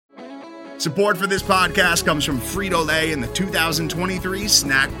Support for this podcast comes from Frito-Lay and the 2023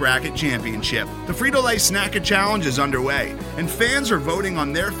 Snack Bracket Championship. The Frito-Lay Snack-It Challenge is underway, and fans are voting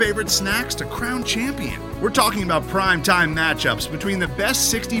on their favorite snacks to crown champion. We're talking about prime-time matchups between the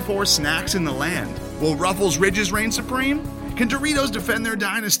best 64 snacks in the land. Will Ruffles Ridges reign supreme? Can Doritos defend their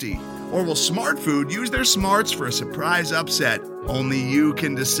dynasty? Or will Smart Food use their smarts for a surprise upset? Only you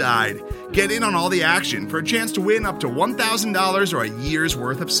can decide. Get in on all the action for a chance to win up to $1,000 or a year's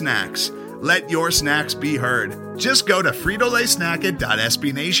worth of snacks. Let your snacks be heard. Just go to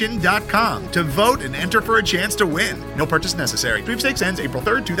fritolaysnacket.sbnation.com to vote and enter for a chance to win. No purchase necessary. Sweepstakes ends April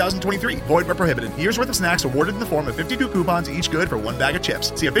 3rd, 2023. Void where prohibited. Year's worth of snacks awarded in the form of 52 coupons, each good for one bag of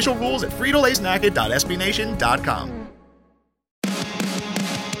chips. See official rules at fritolaysnacket.sbnation.com.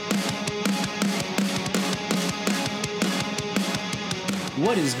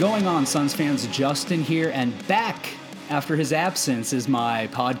 What is going on, Suns fans? Justin here, and back after his absence is my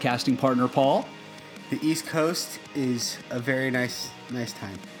podcasting partner, Paul. The East Coast is a very nice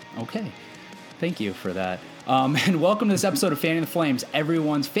time. Okay. Thank you for that. And welcome to this episode of Fanning the Flames,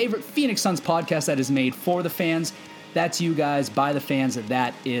 everyone's favorite Phoenix Suns podcast that is made for the fans. That's you guys, by the fans,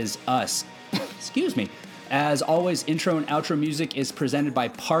 that is us. Excuse me. As always, intro and outro music is presented by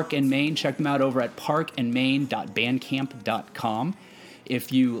Park and Main. Check them out over at parkandmain.bandcamp.com.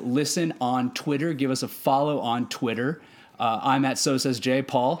 If you listen on Twitter, give us a follow on Twitter. I'm at So Says Jay.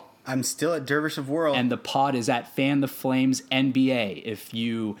 Paul? I'm still at Dervish of World. And the pod is at Fan the Flames NBA. If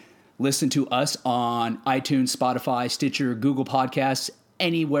you listen to us on iTunes, Spotify, Stitcher, Google Podcasts,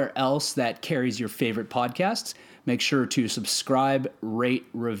 anywhere else that carries your favorite podcasts, make sure to subscribe, rate,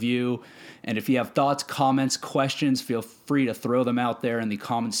 review. And if you have thoughts, comments, questions, feel free to throw them out there in the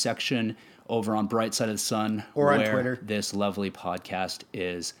comments section over on Bright Side of the Sun, or on Twitter. This lovely podcast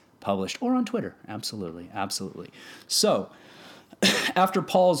is published, or on Twitter. Absolutely. So, after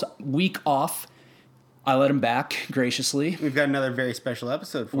Paul's week off, I let him back graciously. We've got another very special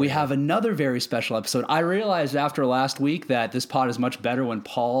episode for you. We have another very special episode. I realized after last week that this pod is much better when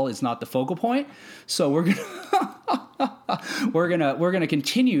Paul is not the focal point. So we're gonna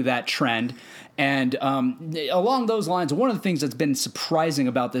continue that trend. And along those lines, one of the things that's been surprising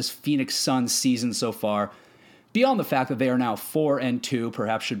about this Phoenix Suns season so far, beyond the fact that they are now 4-2,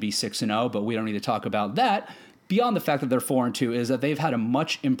 perhaps should be 6-0, but we don't need to talk about that. Beyond the fact that they're 4-2 is that they've had a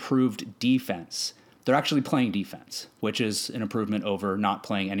much improved defense. They're actually playing defense, which is an improvement over not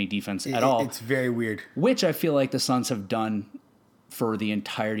playing any defense at all. It's very weird. Which I feel like the Suns have done for the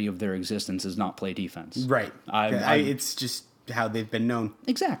entirety of their existence, is not play defense. Right. It's just how they've been known.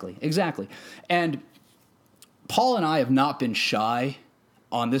 Exactly. And Paul and I have not been shy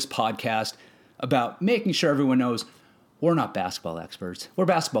on this podcast about making sure everyone knows we're not basketball experts. We're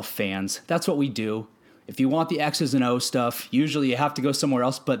basketball fans. That's what we do. If you want the X's and O's stuff, usually you have to go somewhere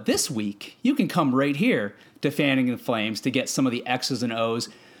else. But this week, you can come right here to Fanning the Flames to get some of the X's and O's,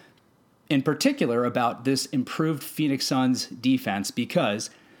 in particular about this improved Phoenix Suns defense, because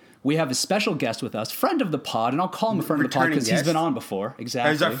we have a special guest with us, friend of the pod, and I'll call him a friend of the pod because he's been on before.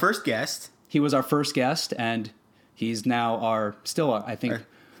 Exactly. He was our first guest. He was our first guest, and he's now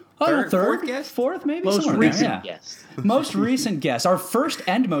third, fourth guest? Fourth, maybe? Most recent guest. Most recent guest. Our first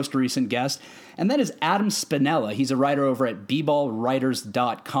and most recent guest, and that is Adam Spinella. He's a writer over at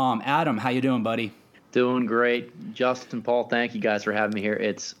bballwriters.com. Adam, how you doing, buddy? Doing great. Justin, Paul, thank you guys for having me here.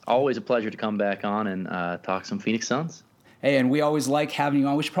 It's always a pleasure to come back on and talk some Phoenix Suns. Hey, and we always like having you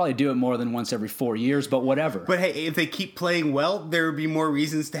on. We should probably do it more than once every 4 years, but whatever. But hey, if they keep playing well, there would be more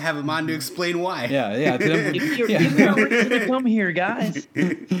reasons to have him on to explain why. Yeah. Give me a reason to come here, guys.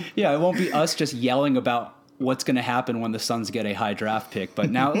 Yeah, it won't be us just yelling about what's going to happen when the Suns get a high draft pick.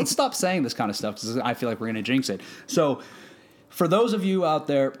 But now let's stop saying this kind of stuff because I feel like we're going to jinx it. So for those of you out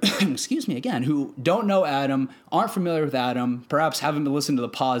there, excuse me again, who don't know Adam, aren't familiar with Adam, perhaps haven't been listening to the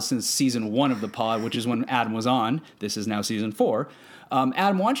pod since season 1 of the pod, which is when Adam was on. This is now season 4.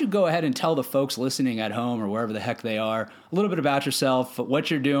 Adam, why don't you go ahead and tell the folks listening at home or wherever the heck they are a little bit about yourself,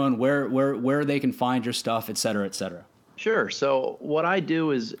 what you're doing, where they can find your stuff, et cetera, et cetera. Sure. So what I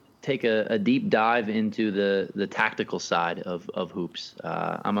do is take a deep dive into the tactical side of hoops.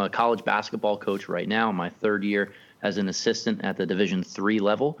 I'm a college basketball coach right now, in my third year as an assistant at the Division III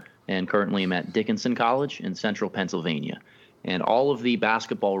level, and currently I'm at Dickinson College in central Pennsylvania. And all of the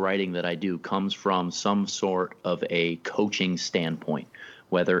basketball writing that I do comes from some sort of a coaching standpoint,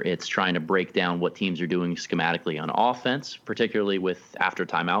 whether it's trying to break down what teams are doing schematically on offense, particularly with after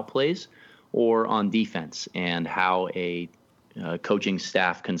timeout plays, or on defense and how a coaching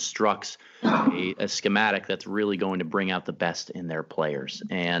staff constructs a schematic that's really going to bring out the best in their players.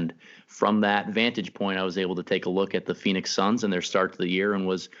 And from that vantage point, I was able to take a look at the Phoenix Suns and their start to the year, and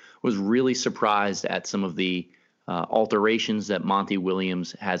was really surprised at some of the alterations that Monty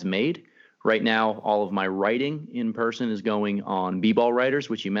Williams has made. Right now, all of my writing in person is going on B-Ball Writers,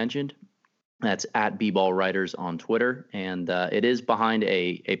 which you mentioned. That's at B-Ball Writers on Twitter. And it is behind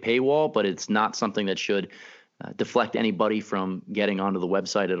a paywall, but it's not something that should deflect anybody from getting onto the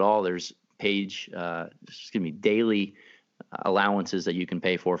website at all. There's daily allowances that you can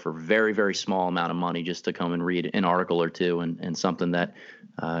pay for very, very small amount of money just to come and read an article or two, and something that,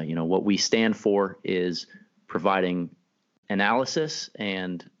 what we stand for is providing analysis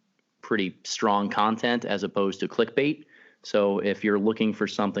and pretty strong content as opposed to clickbait. So if you're looking for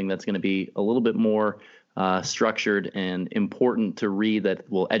something that's going to be a little bit more structured and important to read that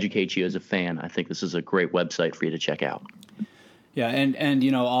will educate you as a fan, I think this is a great website for you to check out. Yeah, and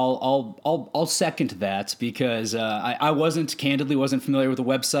I'll second that, because I wasn't familiar with the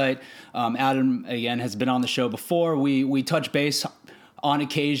website. Adam, again, has been on the show before. We touch base on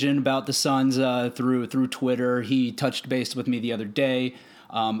occasion about the Suns through Twitter. He touched base with me the other day.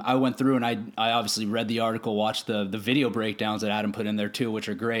 I went through and I obviously read the article, watched the video breakdowns that Adam put in there too, which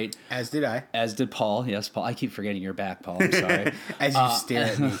are great. As did I. As did Paul. Yes, Paul. I keep forgetting you're back, Paul. I'm sorry. As you stare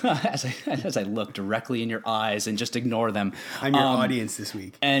at me. as I look directly in your eyes and just ignore them. I'm your audience this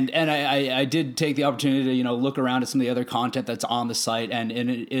week. And I did take the opportunity to look around at some of the other content that's on the site, and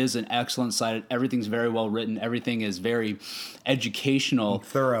it is an excellent site. Everything's very well written. Everything is very educational,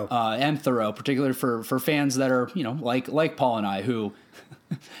 thorough, particularly for fans that are like Paul and I, who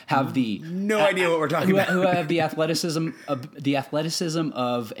have no idea what we're talking about, who have the athleticism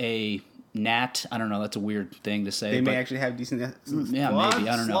of a gnat. I don't know. That's a weird thing to say. They may actually have decent. Maybe. I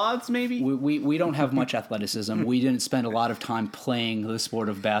don't know. Sloths, maybe. We don't have much athleticism. We didn't spend a lot of time playing the sport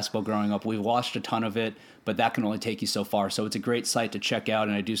of basketball growing up. We've watched a ton of it, but that can only take you so far. So it's a great site to check out,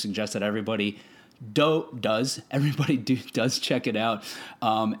 and I do suggest that everybody does check it out,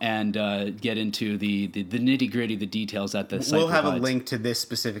 and get into the nitty gritty, the details that the site We'll have provides. a link to this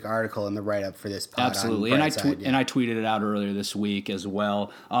specific article in the write up for this pod. Absolutely, and I tweeted it out earlier this week as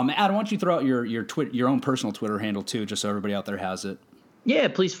well. Adam, why don't you throw out your own personal Twitter handle too, just so everybody out there has it. Yeah,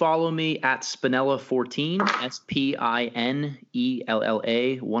 please follow me at Spinella14,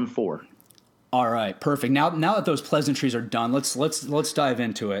 SPINELLA14. All right, perfect. Now that those pleasantries are done, let's dive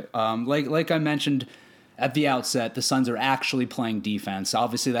into it. Like I mentioned at the outset, the Suns are actually playing defense.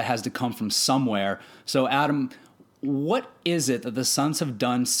 Obviously, that has to come from somewhere. So, Adam, what is it that the Suns have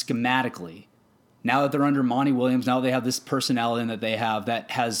done schematically now that they're under Monty Williams? Now they have this personnel in that they have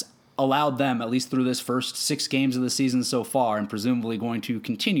that has allowed them, at least through this first 6 games of the season so far, and presumably going to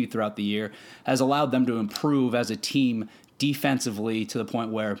continue throughout the year, has allowed them to improve as a team defensively to the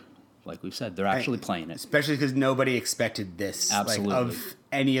point where, like we've said, they're actually playing it. Especially because nobody expected this. Absolutely. Of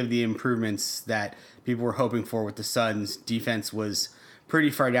any of the improvements that people were hoping for with the Suns, defense was pretty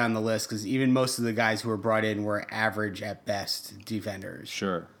far down the list, because even most of the guys who were brought in were average at best defenders.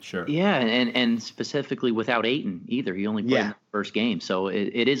 Sure. Yeah, and specifically without Ayton either. He only played in the first game. So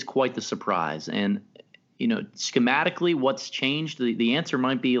it is quite the surprise. And, schematically, what's changed? The answer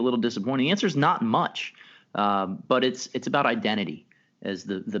might be a little disappointing. The answer is not much, but it's about identity as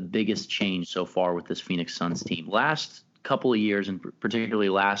the biggest change so far with this Phoenix Suns team. Last couple of years, and particularly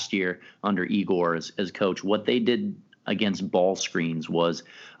last year under Igor as coach, what they did against ball screens was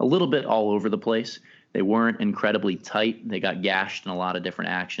a little bit all over the place. They weren't incredibly tight. They got gashed in a lot of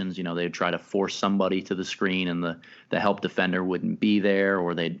different actions. They'd try to force somebody to the screen and the help defender wouldn't be there,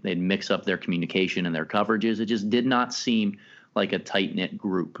 or they'd mix up their communication and their coverages. It just did not seem like a tight-knit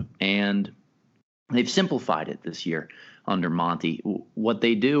group. And they've simplified it this year under Monty. What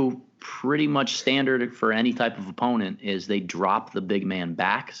they do, pretty much standard for any type of opponent, is they drop the big man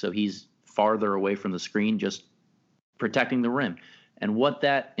back so he's farther away from the screen, just protecting the rim. And what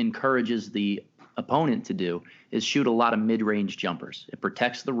that encourages the opponent to do is shoot a lot of mid-range jumpers. It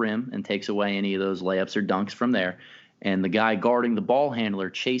protects the rim and takes away any of those layups or dunks from there. And the guy guarding the ball handler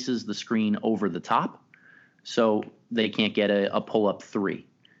chases the screen over the top so they can't get a pull-up three.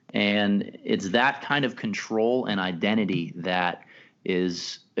 And it's that kind of control and identity that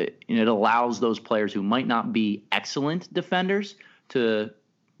it allows those players who might not be excellent defenders to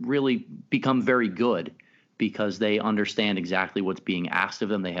really become very good, because they understand exactly what's being asked of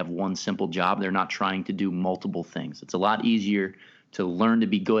them. They have one simple job. They're not trying to do multiple things. It's a lot easier to learn to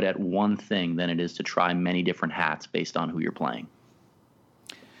be good at one thing than it is to try many different hats based on who you're playing.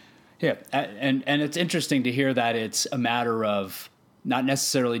 Yeah, and it's interesting to hear that it's a matter of not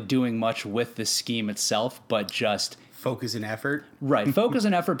necessarily doing much with the scheme itself, but just focus and effort. Right. Focus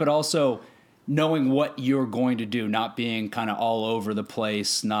and effort, but also knowing what you're going to do, not being kind of all over the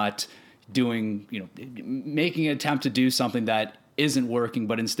place, not doing, making an attempt to do something that isn't working,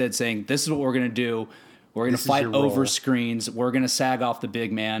 but instead saying, this is what we're going to do. We're going to fight over screens. We're going to sag off the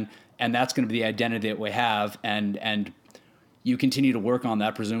big man. And that's going to be the identity that we have. And you continue to work on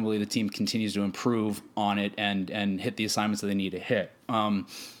that. Presumably the team continues to improve on it and hit the assignments that they need to hit. Go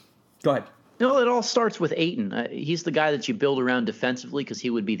ahead. No, it all starts with Ayton. He's the guy that you build around defensively because he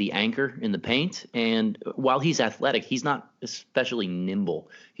would be the anchor in the paint. And while he's athletic, he's not especially nimble.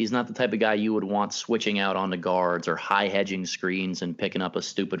 He's not the type of guy you would want switching out onto guards or high hedging screens and picking up a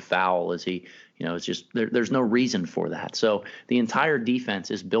stupid foul as he, it's just there's no reason for that. So the entire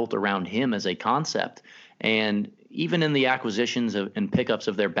defense is built around him as a concept. And even in the acquisitions and pickups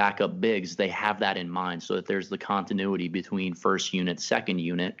of their backup bigs, they have that in mind so that there's the continuity between first unit, second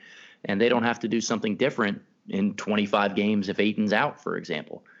unit. And they don't have to do something different in 25 games if Ayton's out, for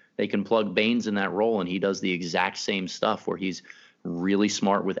example. They can plug Baines in that role, and he does the exact same stuff where he's really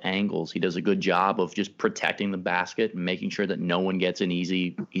smart with angles. He does a good job of just protecting the basket and making sure that no one gets an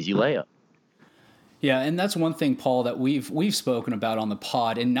easy layup. Yeah, and that's one thing, Paul, that we've spoken about on the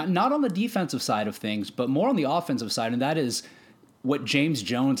pod, and not on the defensive side of things, but more on the offensive side, and that is what James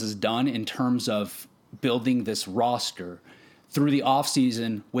Jones has done in terms of building this roster through the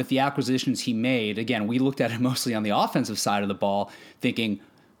offseason with the acquisitions he made. Again, we looked at it mostly on the offensive side of the ball, thinking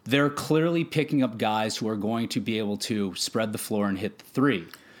they're clearly picking up guys who are going to be able to spread the floor and hit the three.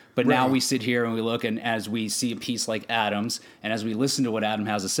 But now we sit here and we look, and as we see a piece like Adams, and as we listen to what Adam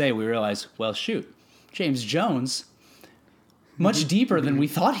has to say, we realize, well, shoot, James Jones, much deeper than we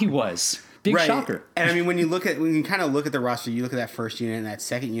thought he was. Big shocker. And I mean, when you kind of look at the roster, you look at that first unit and that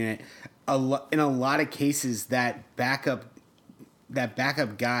second unit, in a lot of cases, that backup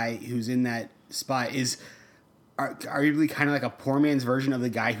guy who's in that spot is arguably kind of like a poor man's version of the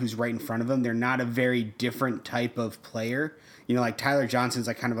guy who's right in front of him. They're not a very different type of player. Like Tyler Johnson's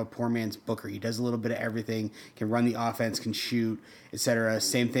like kind of a poor man's Booker. He does a little bit of everything, can run the offense, can shoot, etc.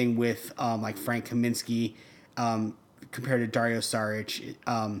 Same thing with like Frank Kaminsky compared to Dario Saric.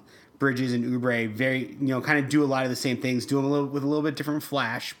 Bridges and Oubre very, kind of do a lot of the same things, do them with a little bit different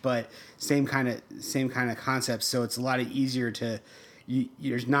flash, but same kind of concepts. So it's a lot easier to.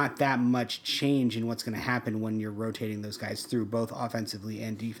 There's not that much change in what's going to happen when you're rotating those guys through both offensively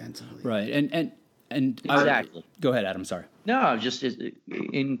and defensively. Right, and exactly. Go ahead, Adam. Sorry. No, just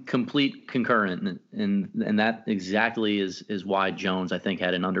in complete concurrent, and that exactly is why Jones, I think,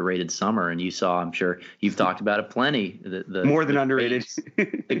 had an underrated summer. And you saw, I'm sure you've talked about it plenty. The more than underrated.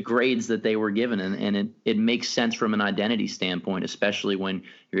 The grades that they were given, and it makes sense from an identity standpoint, especially when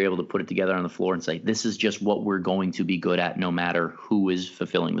you're able to put it together on the floor and say, this is just what we're going to be good at, no matter who is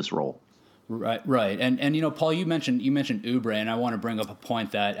fulfilling this role. Right, and Paul, you mentioned Oubre, and I want to bring up a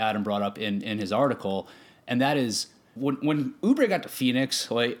point that Adam brought up in his article, and that is when Oubre got to Phoenix,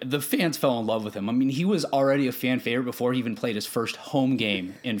 like the fans fell in love with him. I mean, he was already a fan favorite before he even played his first home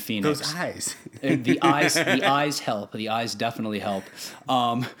game in Phoenix. Those eyes, the eyes help. The eyes definitely help.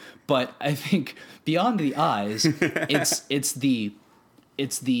 But I think beyond the eyes, it's the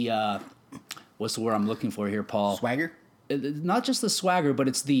what's the word I'm looking for here, Paul? Swagger. Not just the swagger, but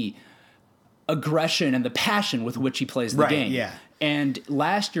it's the aggression and the passion with which he plays the game. Yeah. And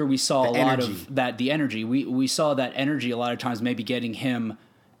last year we saw a lot energy. of that, the energy. We saw that energy a lot of times maybe getting him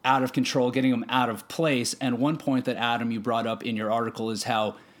out of control, getting him out of place. And one point that, Adam, you brought up in your article is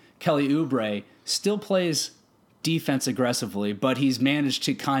how Kelly Oubre still plays defense aggressively, but he's managed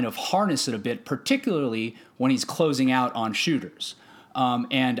to kind of harness it a bit, particularly when he's closing out on shooters.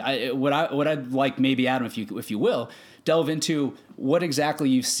 And what I'd like, maybe Adam, if you will, delve into what exactly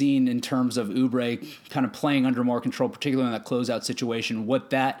you've seen in terms of Oubre kind of playing under more control, particularly in that closeout situation,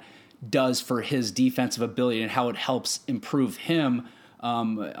 what that does for his defensive ability and how it helps improve him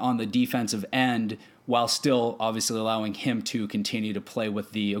on the defensive end, while still obviously allowing him to continue to play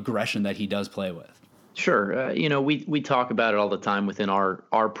with the aggression that he does play with. Sure. We talk about it all the time within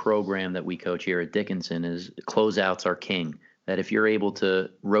our program that we coach here at Dickinson is closeouts are king. That if you're able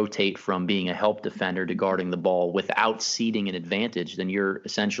to rotate from being a help defender to guarding the ball without ceding an advantage, then you're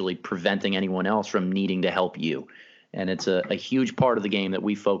essentially preventing anyone else from needing to help you. And it's a huge part of the game that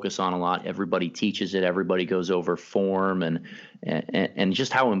we focus on a lot. Everybody teaches it. Everybody goes over form and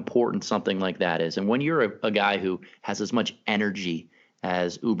just how important something like that is. And when you're a guy who has as much energy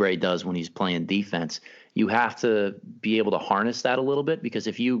as Oubre does when he's playing defense, you have to be able to harness that a little bit, because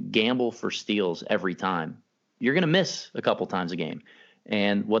if you gamble for steals every time, you're going to miss a couple times a game.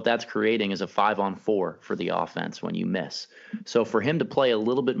 And what that's creating is a 5-on-4 for the offense when you miss. So for him to play a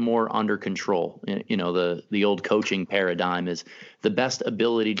little bit more under control, the old coaching paradigm is the best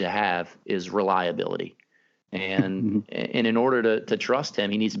ability to have is reliability. And and in order to trust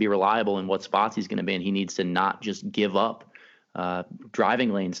him, he needs to be reliable in what spots he's going to be in. He needs to not just give up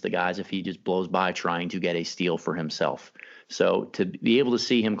driving lanes to guys if he just blows by trying to get a steal for himself. So to be able to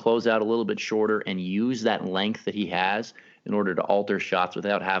see him close out a little bit shorter and use that length that he has in order to alter shots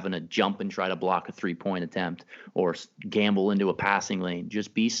without having to jump and try to block a 3-point attempt or gamble into a passing lane.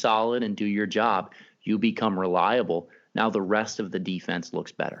 Just be solid and do your job. You become reliable. Now the rest of the defense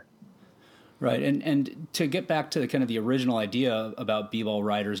looks better. Right. And to get back to kind of the original idea about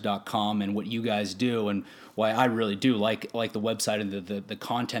bballwriters.com and what you guys do and why I really do like the website and the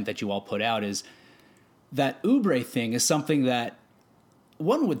content that you all put out is that Oubre thing is something that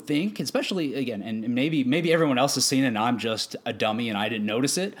one would think, especially again, and maybe everyone else has seen it and I'm just a dummy and I didn't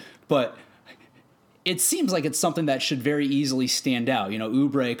notice it, but it seems like it's something that should very easily stand out.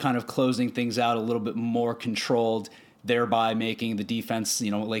 Oubre kind of closing things out a little bit more controlled, thereby making the defense,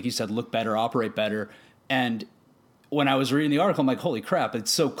 like you said, look better, operate better. And when I was reading the article, I'm like, holy crap,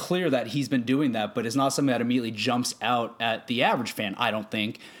 it's so clear that he's been doing that, but it's not something that immediately jumps out at the average fan, I don't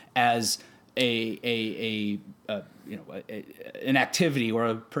think, as an activity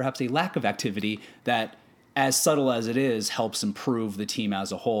or perhaps a lack of activity that, as subtle as it is, helps improve the team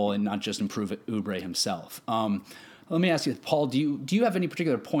as a whole and not just improve Oubre himself. Let me ask you, Paul, do you have any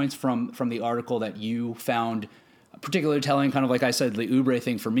particular points from the article that you found particularly telling? Kind of like I said, the Oubre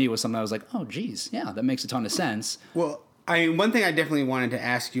thing for me was something I was like, oh, geez, yeah, that makes a ton of sense. Well, one thing I definitely wanted to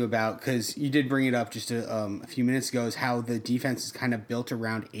ask you about, because you did bring it up just a few minutes ago, is how the defense is kind of built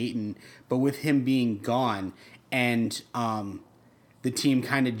around Ayton, but with him being gone and the team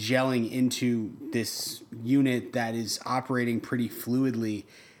kind of gelling into this unit that is operating pretty fluidly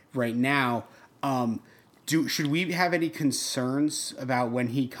right now, should we have any concerns about when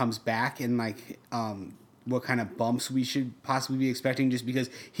he comes back and what kind of bumps we should possibly be expecting, just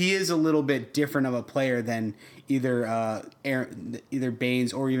because he is a little bit different of a player than either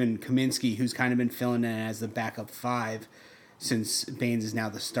Baynes or even Kaminsky, who's kind of been filling in as the backup 5 since Baynes is now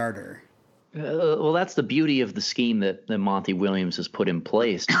the starter. Well, that's the beauty of the scheme that Monty Williams has put in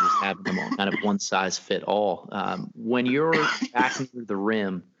place, to just having them all kind of one size fit all. When you're back near the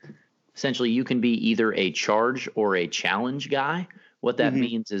rim, essentially you can be either a charge or a challenge guy. What that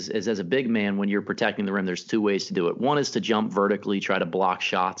means is as a big man, when you're protecting the rim, there's 2 ways to do it. One is to jump vertically, try to block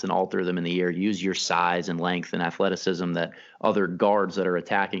shots and alter them in the air. Use your size and length and athleticism that other guards that are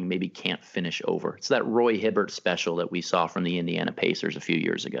attacking maybe can't finish over. It's that Roy Hibbert special that we saw from the Indiana Pacers a few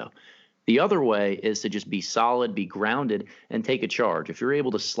years ago. The other way is to just be solid, be grounded, and take a charge. If you're able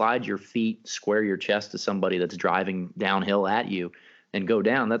to slide your feet, square your chest to somebody that's driving downhill at you and go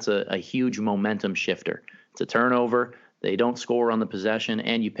down, that's a huge momentum shifter. It's a turnover. They don't score on the possession,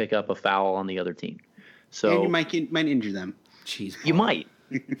 and you pick up a foul on the other team. So and you might injure them. Jeez, Paul. You might.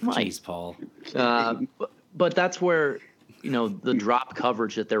 Jeez, Paul. But that's where the drop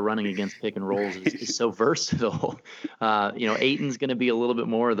coverage that they're running against pick and rolls is so versatile. Ayton's going to be a little bit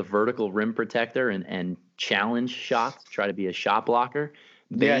more of the vertical rim protector and challenge shots, try to be a shot blocker.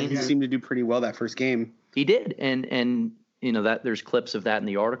 Baynes, he seemed to do pretty well that first game. He did, and that there's clips of that in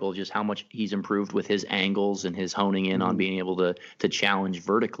the article, just how much he's improved with his angles and his honing in on being able to challenge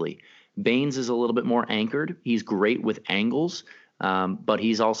vertically. Baynes is a little bit more anchored. He's great with angles, but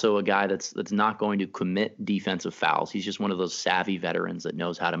he's also a guy that's not going to commit defensive fouls. He's just one of those savvy veterans that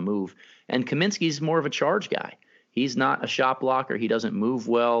knows how to move. And Kaminsky's more of a charge guy. He's not a shot blocker. He doesn't move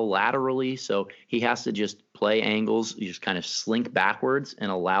well laterally, so he has to just play angles. You just kind of slink backwards and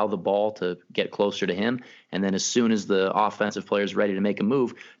allow the ball to get closer to him. And then as soon as the offensive player is ready to make a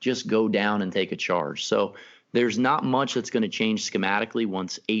move, just go down and take a charge. So there's not much that's going to change schematically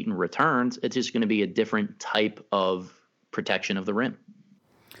once Ayton returns. It's just going to be a different type of protection of the rim.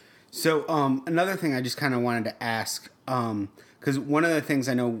 So another thing I just kind of wanted to ask, because one of the things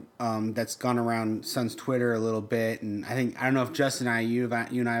I know that's gone around Suns Twitter a little bit, and I don't know if Justin and you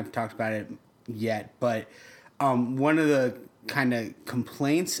and I have talked about it yet, but one of the kind of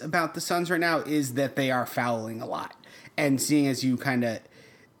complaints about the Suns right now is that they are fouling a lot. And seeing as you kind of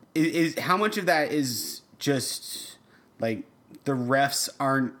is how much of that is just like the refs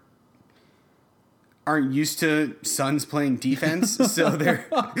aren't used to Suns playing defense, so there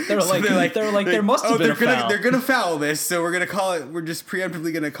must have been a foul. They're gonna foul this, so we're gonna call it. We're just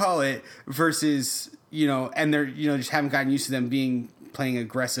preemptively gonna call it. Versus and they're just haven't gotten used to them playing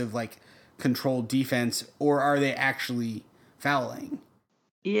aggressive, like controlled defense, or are they actually fouling?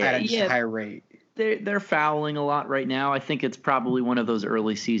 Yeah, at a higher rate? they're fouling a lot right now. I think it's probably one of those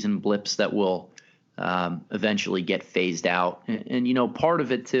early season blips that will eventually get phased out. And part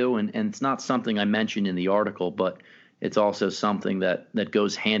of it too, and it's not something I mentioned in the article, but it's also something that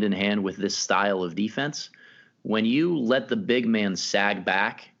goes hand in hand with this style of defense. When you let the big man sag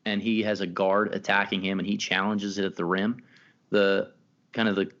back and he has a guard attacking him and he challenges it at the rim, the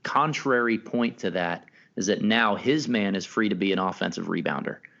contrary point to that is that now his man is free to be an offensive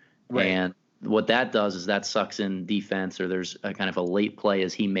rebounder. Right. And what that does is that sucks in defense, or there's a kind of a late play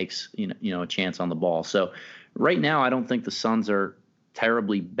as he makes a chance on the ball. So right now I don't think the Suns are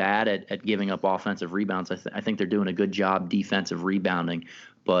terribly bad at giving up offensive rebounds. I think they're doing a good job defensive rebounding.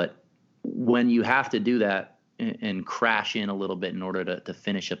 But when you have to do that and crash in a little bit in order to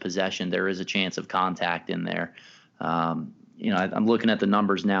finish a possession, there is a chance of contact in there. I'm looking at the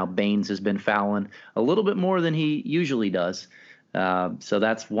numbers now. Baines has been fouling a little bit more than he usually does. So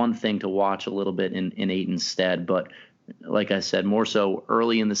that's one thing to watch a little bit in Ayton's stead. But like I said, more so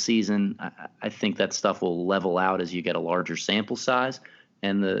early in the season, I think that stuff will level out as you get a larger sample size.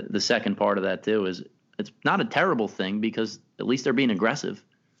 And the second part of that, too, is it's not a terrible thing because at least they're being aggressive.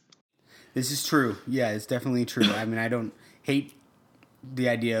 This is true. Yeah, it's definitely true. I mean, I don't hate the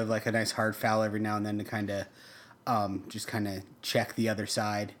idea of like a nice hard foul every now and then to kind of just kind of check the other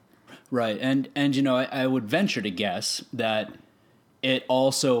side. Right. And I would venture to guess that it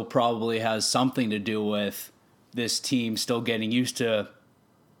also probably has something to do with this team still getting into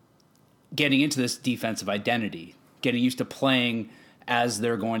this defensive identity, getting used to playing as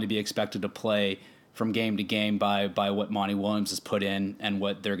they're going to be expected to play from game to game by what Monty Williams has put in and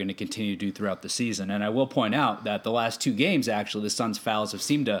what they're going to continue to do throughout the season. And I will point out that the last two games, actually, the Suns' fouls have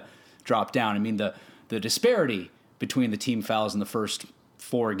seemed to drop down. I mean, the disparity between the team fouls in the first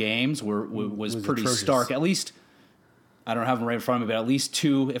 4 games was pretty atrocious. Stark. At least, I don't have them right in front of me, but at least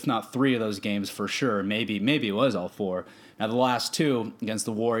 2, if not 3 of those games for sure. Maybe it was all 4. Now, the last 2 against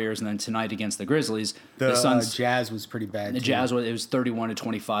the Warriors and then tonight against the Grizzlies. The Suns, Jazz was pretty bad. The Jazz, it was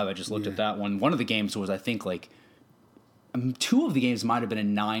 31-25. I just looked at that one. One of the games was, I think, 2 of the games might have been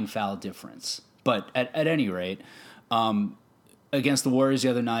a 9-foul difference. But at any rate, against the Warriors the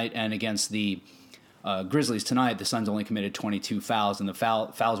other night and against the Grizzlies tonight, the Suns only committed 22 fouls, and the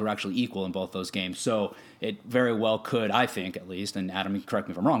fouls were actually equal in both those games. So it very well could, I think at least, and Adam, you can correct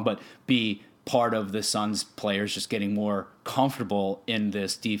me if I'm wrong, but be part of the Suns players just getting more comfortable in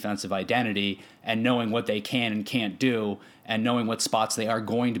this defensive identity and knowing what they can and can't do and knowing what spots they are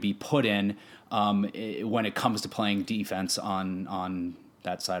going to be put in when it comes to playing defense on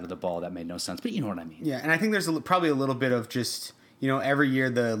that side of the ball. That made no sense, but you know what I mean. Yeah, and I think there's probably a little bit of just, every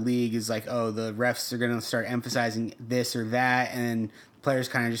year the league is like, oh, the refs are going to start emphasizing this or that, and players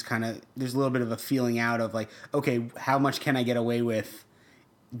kind of, there's a little bit of a feeling out of like, okay, how much can I get away with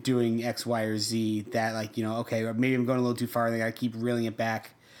doing X, Y, or Z that okay, or maybe I'm going a little too far and I got to keep reeling it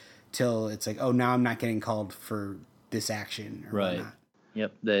back till it's like, oh, now I'm not getting called for this action or right. whatnot.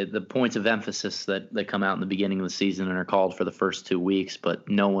 Yep, the points of emphasis that come out in the beginning of the season and are called for the first 2 weeks, but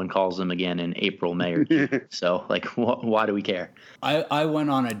no one calls them again in April, May, or June. So, why do we care? I went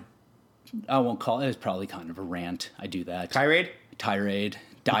on I won't call it, it's probably kind of a rant. I do that. Tirade,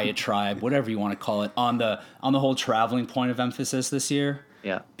 diatribe, whatever you want to call it, on the whole traveling point of emphasis this year.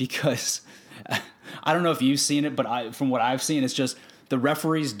 Yeah. Because I don't know if you've seen it, but from what I've seen, it's just the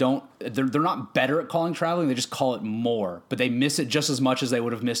referees they're not better at calling traveling, they just call it more. But they miss it just as much as they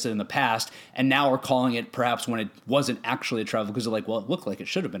would have missed it in the past, and now are calling it perhaps when it wasn't actually a travel because they're like, well, it looked like it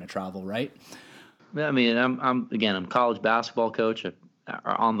should have been a travel, right? I mean, I'm a college basketball coach.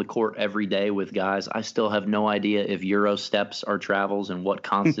 Are on the court every day with guys. I still have no idea if Euro steps are travels and what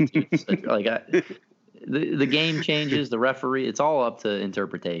constitutes the game changes, the referee, it's all up to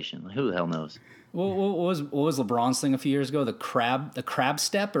interpretation. Who the hell knows? What was LeBron's thing a few years ago? The crab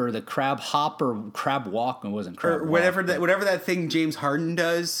step or the crab hop or crab walk? It wasn't crab or whatever walk, whatever that thing James Harden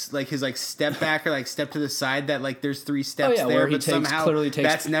does, like his step back or step to the side. That there's 3 steps there, but somehow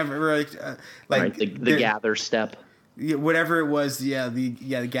that's never right, the gather step. Yeah, whatever it was,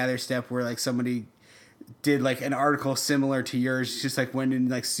 the gather step where somebody did an article similar to yours, just went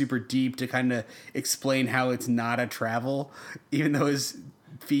in super deep to kind of explain how it's not a travel, even though his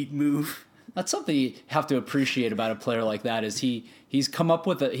feet move. That's something you have to appreciate about a player like that is he's come up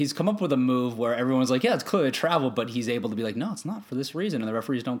with a move where everyone's like, yeah, it's clearly a travel, but he's able to be like, no, it's not for this reason, and the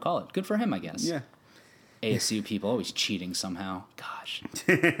referees don't call it. Good for him, I guess. Yeah. ASU people always cheating somehow. Gosh.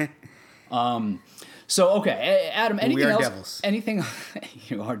 So, okay, Adam, anything else? Devils. Anything?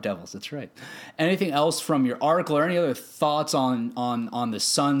 You are devils, that's right. Anything else from your article or any other thoughts on the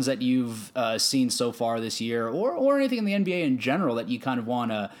Suns that you've seen so far this year or anything in the NBA in general that you kind of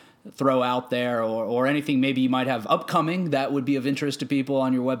want to throw out there, or anything maybe you might have upcoming that would be of interest to people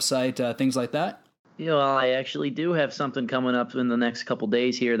on your website, things like that? Well, I actually do have something coming up in the next couple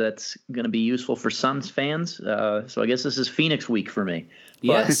days here that's going to be useful for Suns fans. So I guess this is Phoenix week for me.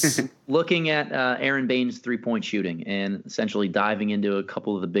 Yes. Looking at Aaron Baines' three-point shooting and essentially diving into a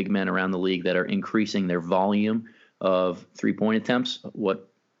couple of the big men around the league that are increasing their volume of three-point attempts, what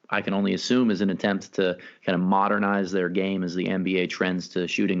I can only assume is an attempt to kind of modernize their game as the NBA trends to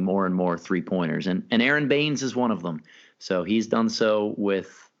shooting more and more three-pointers. And Aaron Baines is one of them. So he's done so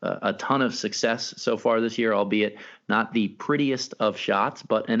with a ton of success so far this year, albeit not the prettiest of shots,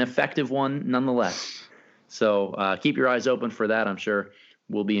 but an effective one nonetheless. So keep your eyes open for that. I'm sure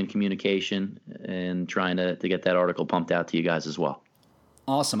we'll be in communication and trying to get that article pumped out to you guys as well.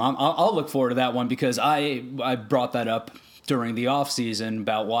 Awesome. I'll look forward to that one, because I brought that up during the offseason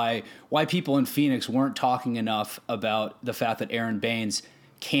about why people in Phoenix weren't talking enough about the fact that Aaron Baines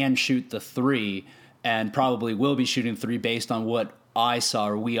can shoot the three, and probably will be shooting three based on what I saw,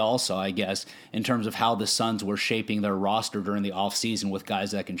 or we all saw, I guess, in terms of how the Suns were shaping their roster during the offseason with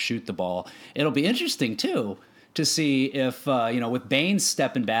guys that can shoot the ball. It'll be interesting, too, to see if, with Baines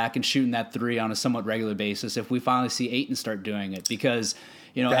stepping back and shooting that three on a somewhat regular basis, if we finally see Ayton start doing it. Because,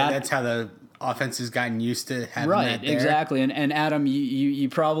 that's how the offense has gotten used to having that there. Exactly. And Adam, you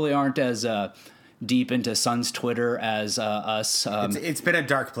probably aren't as deep into Suns Twitter as us. It's been a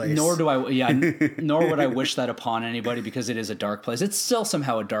dark place. Nor would I wish that upon anybody, because it is a dark place. It's still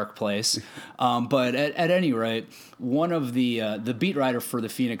somehow a dark place. But at any rate, one of the beat writer for the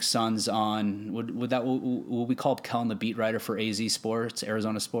Phoenix Suns will we call Kellen the beat writer for AZ Sports,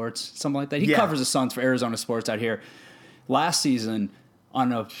 Arizona Sports, something like that? He covers the Suns for Arizona Sports out here. Last season,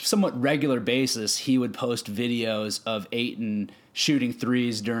 on a somewhat regular basis, he would post videos of Ayton shooting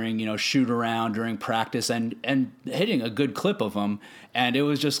threes during, shoot around during practice, and hitting a good clip of them. And it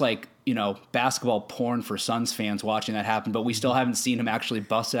was just like, basketball porn for Suns fans watching that happen, but we still haven't seen him actually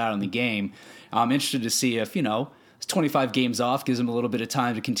bust it out in the game. I'm interested to see if, 25 games off gives him a little bit of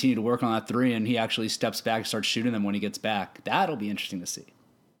time to continue to work on that three, and he actually steps back and starts shooting them when he gets back. That'll be interesting to see.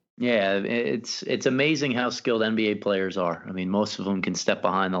 Yeah, it's amazing how skilled NBA players are. I mean, most of them can step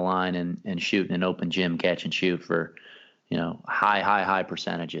behind the line and shoot in an open gym, catch and shoot for, high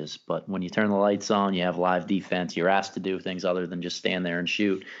percentages. But when you turn the lights on, you have live defense. You're asked to do things other than just stand there and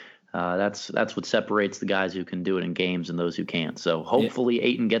shoot. That's what separates the guys who can do it in games and those who can't. So hopefully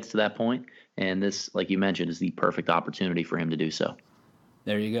Ayton gets to that point, and this, like you mentioned, is the perfect opportunity for him to do so.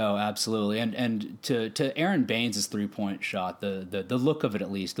 There you go, absolutely. And to Aaron Baines' three-point shot, the look of it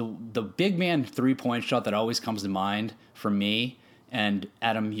at least, the big man three-point shot that always comes to mind for me, and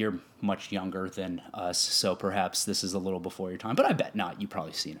Adam, you're much younger than us, so perhaps this is a little before your time, but I bet not. You've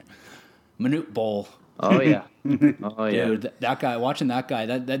probably seen it. Manute Bol. Oh, yeah. Oh, yeah. Dude, that guy, watching that guy,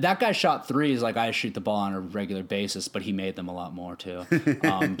 that guy shot threes like I shoot the ball on a regular basis, but he made them a lot more, too.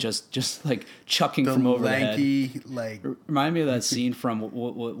 Just like chucking from over lanky, the head. Remind me of that scene from,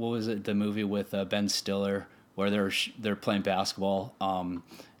 what was it, the movie with Ben Stiller, where they're playing basketball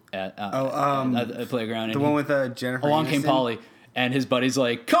at the playground. The one with Jennifer Along Came Polly, and his buddy's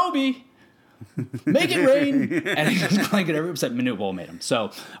like, Kobe! Make it rain, and he was playing it every percent. Manute Bol made him. So,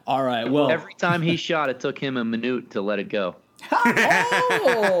 all right. Well, every time he shot, it took him a minute to let it go.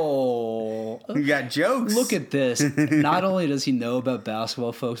 Oh, you got jokes. Look at this. Not only does he know about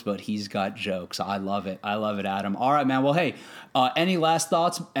basketball, folks, but he's got jokes. I love it. Adam. All right, man. Well, hey, any last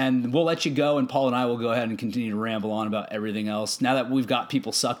thoughts? And we'll let you go, and Paul and I will go ahead and continue to ramble on about everything else. Now that we've got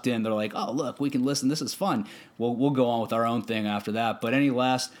people sucked in, they're like, oh, look, we can listen. This is fun. We'll go on with our own thing after that. But any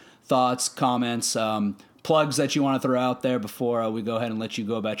last thoughts, comments, plugs that you want to throw out there before we go ahead and let you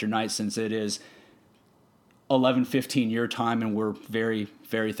go about your night, since it is 11:15 your time, and we're very,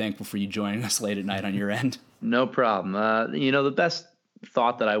 very thankful for you joining us late at night on your end. No problem. The best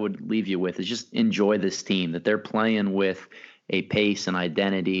thought that I would leave you with is just enjoy this team, that they're playing with a pace and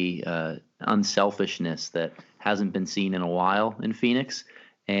identity, unselfishness that hasn't been seen in a while in Phoenix.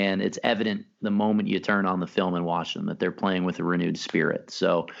 And it's evident the moment you turn on the film and watch them that they're playing with a renewed spirit.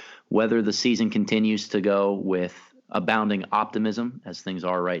 So whether the season continues to go with abounding optimism, as things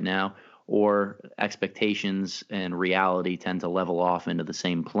are right now, or expectations and reality tend to level off into the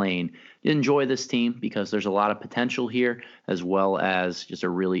same plane, enjoy this team, because there's a lot of potential here, as well as just a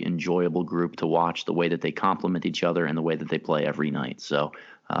really enjoyable group to watch, the way that they complement each other and the way that they play every night. So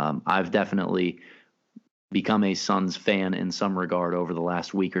I've definitely become a Suns fan in some regard over the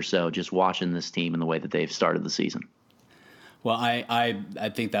last week or so, just watching this team and the way that they've started the season. Well, I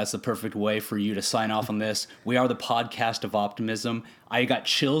think that's the perfect way for you to sign off on this. We are the podcast of optimism. I got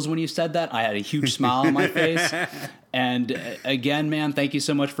chills when you said that. I had a huge smile on my face. And again, man, thank you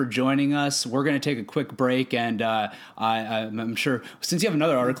so much for joining us. We're going to take a quick break, and I'm sure since you have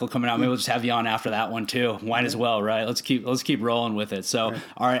another article coming out, maybe we'll just have you on after that one too. Might as well, right? Let's keep rolling with it. So,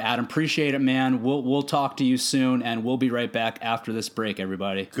 all right, Adam, appreciate it, man. We'll talk to you soon, and we'll be right back after this break,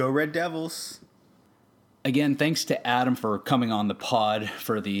 everybody. Go Red Devils. Again, thanks to Adam for coming on the pod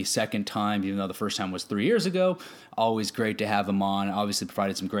for the second time, even though the first time was 3 years ago. Always great to have him on. Obviously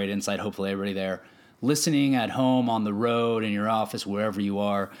provided some great insight. Hopefully everybody there listening at home, on the road, in your office, wherever you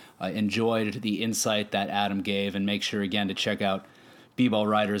are, enjoyed the insight that Adam gave. And make sure, again, to check out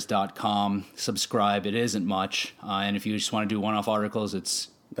bballwriters.com. Subscribe. It isn't much. And if you just want to do one-off articles, it's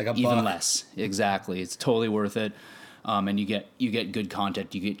like a even buck. less. Exactly. It's totally worth it. And you get good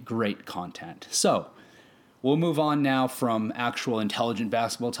content. You get great content. So we'll move on now from actual intelligent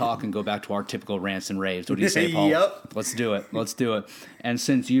basketball talk and go back to our typical rants and raves. What do you say, Paul? Yep. Let's do it. And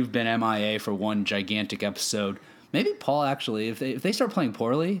since you've been MIA for one gigantic episode, maybe Paul actually, if they start playing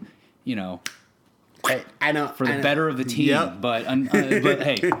poorly, I know for the better of the team. Yep. But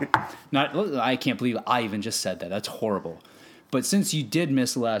hey, I can't believe I even just said that. That's horrible. But since you did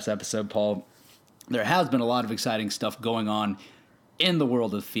miss the last episode, Paul, there has been a lot of exciting stuff going on in the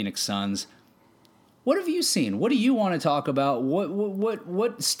world of the Phoenix Suns. What have you seen? What do you want to talk about?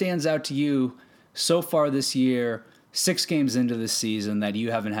 What stands out to you so far this year, 6 games into the season, that you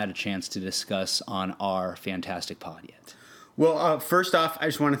haven't had a chance to discuss on our fantastic pod yet? Well, first off, I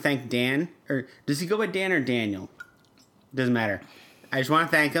just want to thank Dan. Or does he go by Dan or Daniel? Doesn't matter. I just want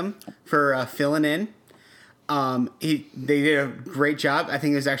to thank him for filling in. They did a great job. I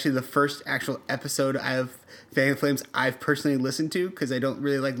think it was actually the first actual episode of Fan Flames I've personally listened to, because I don't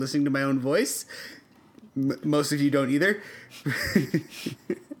really like listening to my own voice. Most of you don't either.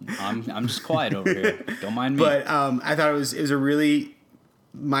 I'm just quiet over here. Don't mind me. But I thought it was a really,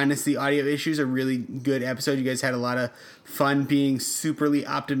 minus the audio issues, a really good episode. You guys had a lot of fun being superly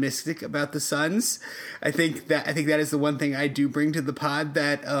optimistic about the Suns. I think that is the one thing I do bring to the pod,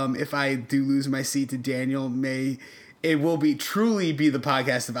 that if I do lose my seat to Daniel, it will truly be the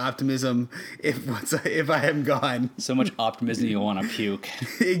podcast of optimism if I am gone. So much optimism you want to puke.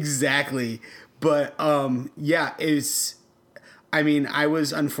 Exactly. But yeah, I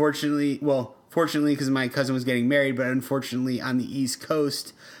was fortunately because my cousin was getting married, but unfortunately on the East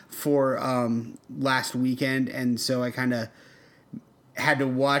Coast for last weekend, and so I kind of had to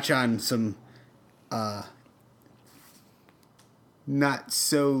watch on some not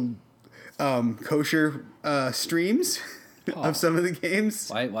so kosher streams of some of the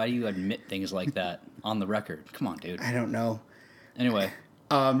games. Why do you admit things like that on the record? Come on, dude. I don't know. Anyway.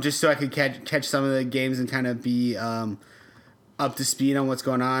 Just so I could catch some of the games and kind of be up to speed on what's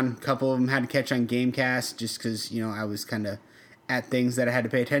going on. A couple of them had to catch on Gamecast just because, I was kind of at things that I had to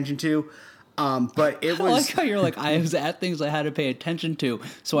pay attention to. But it was... I like how you're like, I was at things I had to pay attention to,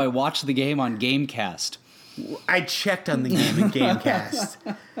 so I watched the game on Gamecast. I checked on the game in Gamecast.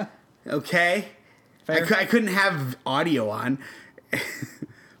 Okay? I couldn't have audio on.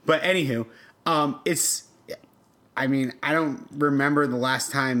 But anywho, I don't remember the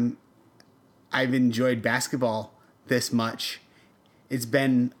last time I've enjoyed basketball this much. It's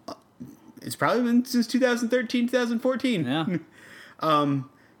probably been since 2013, 2014. Yeah.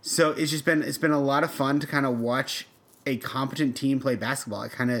 So it's been a lot of fun to kind of watch a competent team play basketball.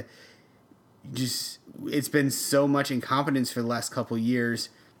 It's been so much incompetence for the last couple of years.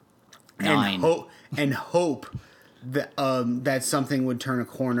 9. And hope that something would turn a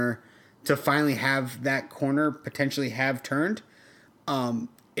corner, to finally have that corner potentially have turned.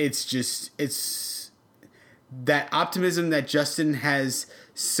 It's that optimism that Justin has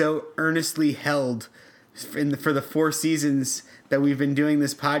so earnestly held for the 4 seasons that we've been doing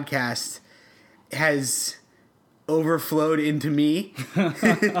this podcast has overflowed into me.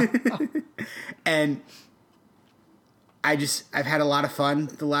 And I've had a lot of fun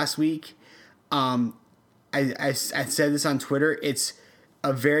the last week. I said this on Twitter. It's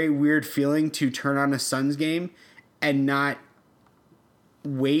a very weird feeling to turn on a Suns game and not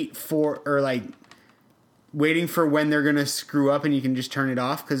waiting for when they're going to screw up and you can just turn it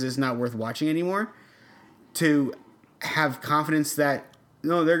off because it's not worth watching anymore. To have confidence that,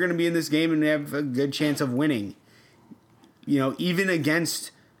 no, they're going to be in this game and they have a good chance of winning. Even against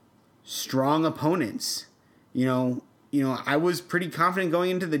strong opponents. I was pretty confident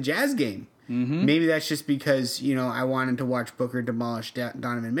going into the Jazz game. Mm-hmm. Maybe that's just because, I wanted to watch Booker demolish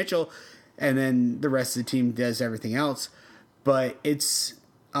Donovan Mitchell, and then the rest of the team does everything else. But it's,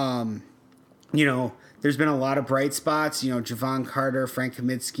 there's been a lot of bright spots. You know, Javon Carter, Frank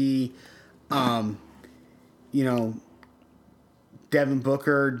Kaminsky, you know, Devin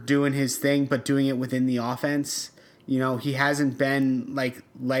Booker doing his thing, but doing it within the offense. You know, he hasn't been like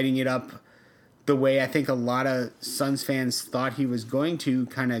lighting it up the way I think a lot of Suns fans thought he was going to,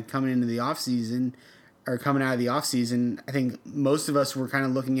 kind of coming into the offseason or coming out of the offseason. I think most of us were kind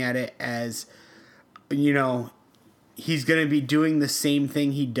of looking at it as, you know, he's going to be doing the same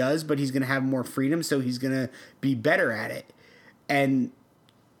thing he does, but he's going to have more freedom, so he's going to be better at it. And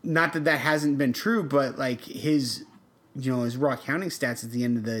not that hasn't been true, but like his, you know, his raw counting stats at the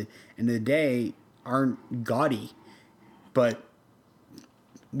end of the day aren't gaudy, but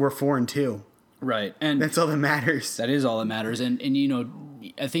we're 4-2. Right. And that's all that matters. That is all that matters. And you know,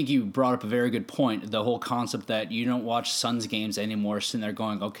 I think you brought up a very good point. The whole concept that you don't watch Suns games anymore sitting there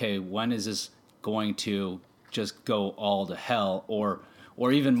going, okay, when is this going to just go all to hell? Or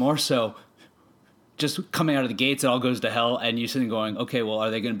even more so, just coming out of the gates, it all goes to hell, and you're sitting going, okay, well, are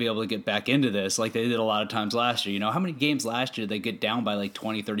they going to be able to get back into this like they did a lot of times last year? You know, how many games last year they get down by like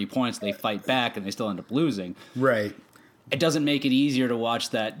 20, 30 points, they fight back, and they still end up losing? Right. It doesn't make it easier to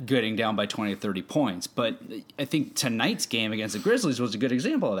watch that getting down by 20 or 30 points. But I think tonight's game against the Grizzlies was a good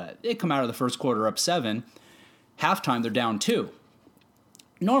example of that. They come out of the first quarter up 7. Halftime, they're down 2.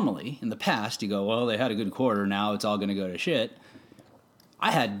 Normally, in the past, you go, well, they had a good quarter. Now it's all going to go to shit.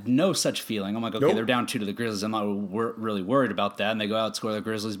 I had no such feeling. I'm like, okay, They're down 2 to the Grizzlies. I'm not really worried about that. And they go out and score the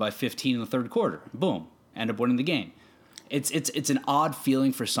Grizzlies by 15 in the third quarter. Boom. End up winning the game. It's an odd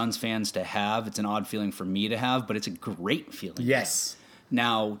feeling for Suns fans to have. It's an odd feeling for me to have, but it's a great feeling. Yes.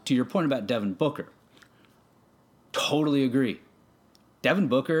 Now, to your point about Devin Booker, totally agree. Devin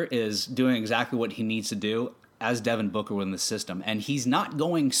Booker is doing exactly what he needs to do as Devin Booker within the system, and he's not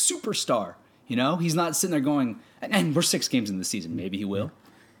going superstar. You know, he's not sitting there going, and we're 6 games in the season. Maybe he will.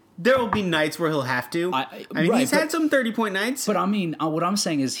 There will be nights where he'll have to. I mean, he's had some 30-point nights. But I mean, what I'm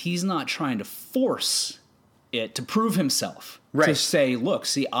saying is he's not trying to force it to prove himself. Right. To say, look,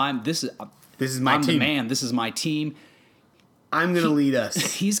 see, this is my team. The man. This is my team. I'm going to lead us.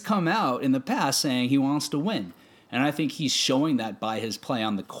 He's come out in the past saying he wants to win. And I think he's showing that by his play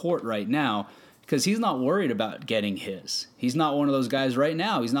on the court right now, because he's not worried about getting his. He's not one of those guys right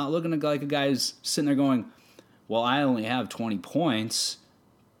now. He's not looking like a guy who's sitting there going, well, I only have 20 points,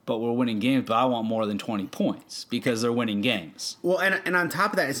 but we're winning games, but I want more than 20 points because they're winning games. Well, and on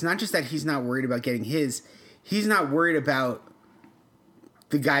top of that, it's not just that he's not worried about getting his. He's not worried about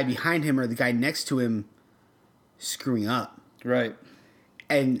the guy behind him or the guy next to him screwing up. Right.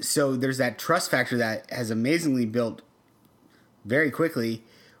 And so there's that trust factor that has amazingly built very quickly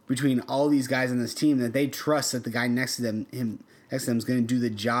between all these guys on this team, that they trust that the guy next to them is going to do the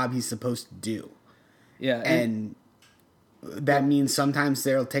job he's supposed to do. Yeah. And that means sometimes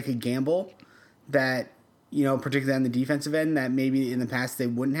they'll take a gamble that, you know, particularly on the defensive end, that maybe in the past they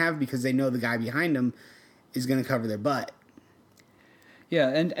wouldn't have, because they know the guy behind them is going to cover their butt. Yeah,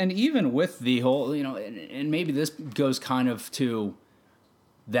 and even with the whole, you know, and maybe this goes kind of to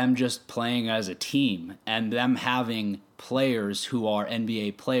them just playing as a team and them having players who are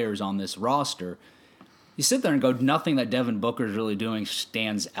NBA players on this roster. You sit there and go, nothing that Devin Booker is really doing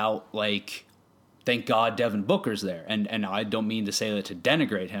stands out like, thank God Devin Booker's there. And I don't mean to say that to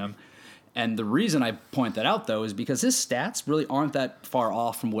denigrate him. And the reason I point that out, though, is because his stats really aren't that far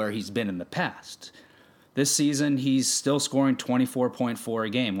off from where he's been in the past. This season, he's still scoring 24.4 a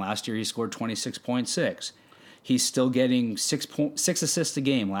game. Last year, he scored 26.6. He's still getting 6 assists a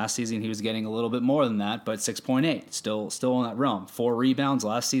game. Last season, he was getting a little bit more than that, but 6.8. Still in that realm. 4 rebounds.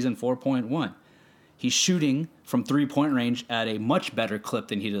 Last season, 4.1. He's shooting from three-point range at a much better clip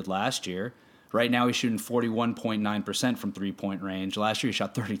than he did last year. Right now, he's shooting 41.9% from three-point range. Last year, he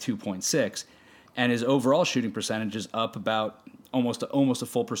shot 32.6. And his overall shooting percentage is up about almost a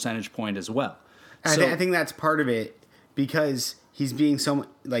full percentage point as well. I think that's part of it, because he's being so,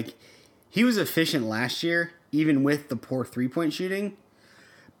 like, he was efficient last year, even with the poor three-point shooting.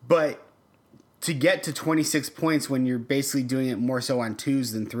 But to get to 26 points when you're basically doing it more so on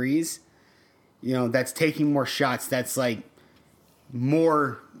 2s than 3s, you know, that's taking more shots. That's like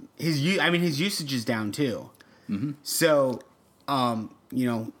more his usage is down too. Mm-hmm. So, you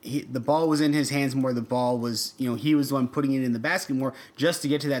know, the ball was in his hands more. The ball was, you know, he was the one putting it in the basket more just to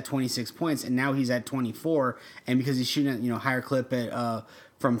get to that 26 points. And now he's at 24. And because he's shooting at, you know, higher clip at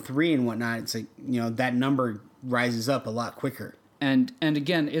from 3 and whatnot, it's like, you know, that number rises up a lot quicker. And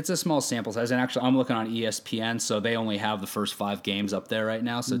again, it's a small sample size. And actually, I'm looking on ESPN, so they only have the first 5 games up there right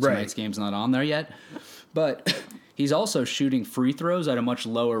now. So tonight's game's not on there yet. But he's also shooting free throws at a much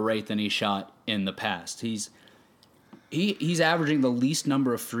lower rate than he shot in the past. He's averaging the least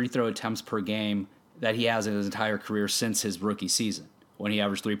number of free throw attempts per game that he has in his entire career since his rookie season. When he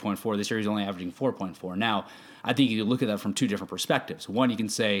averaged 3.4, this year he's only averaging 4.4. Now, I think you can look at that from two different perspectives. One, you can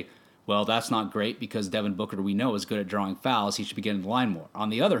say, well, that's not great because Devin Booker, we know, is good at drawing fouls. He should be getting the line more. On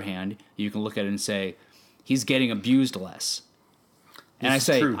the other hand, you can look at it and say, he's getting abused less. And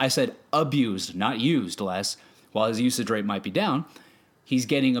I said abused, not used less. While his usage rate might be down, he's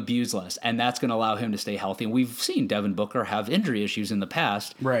getting abused less, and that's going to allow him to stay healthy. And we've seen Devin Booker have injury issues in the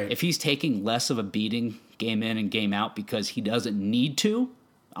past. Right. If he's taking less of a beating game in and game out because he doesn't need to,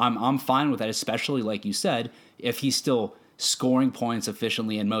 I'm fine with that, especially like you said, if he's still scoring points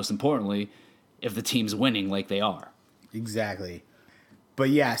efficiently and most importantly, if the team's winning like they are. Exactly. But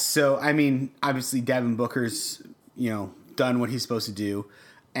yeah, so I mean, obviously Devin Booker's, done what he's supposed to do.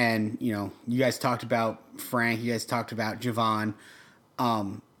 And, you guys talked about Frank, you guys talked about Javon. I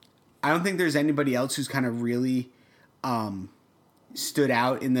don't think there's anybody else who's kind of really stood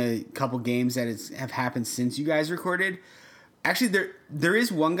out in the couple games that have happened since you guys recorded. Actually, there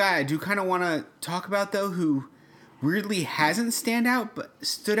is one guy I do kind of want to talk about, though, who weirdly hasn't stood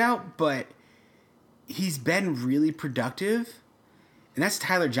out, but he's been really productive, and that's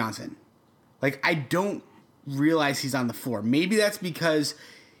Tyler Johnson. Like, I don't realize he's on the floor. Maybe that's because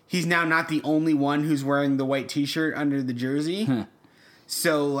he's now not the only one who's wearing the white t-shirt under the jersey.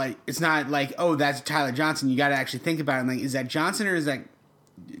 So, like, it's not like, oh, that's Tyler Johnson. You got to actually think about it. Like, is that Johnson or is that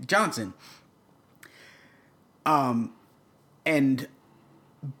Johnson? But,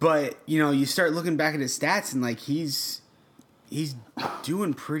 you start looking back at his stats and, like, he's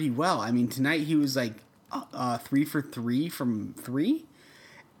doing pretty well. I mean, tonight he was, like, 3 for 3 from 3.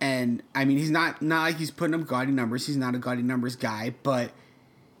 And, I mean, he's not like he's putting up gaudy numbers. He's not a gaudy numbers guy, but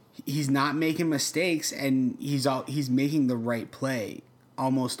he's not making mistakes, and he's making the right play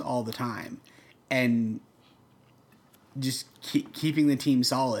almost all the time. And just keeping the team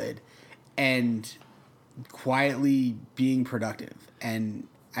solid and quietly being productive. And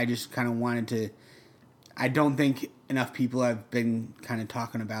I just kind of wanted to... I don't think enough people have been kind of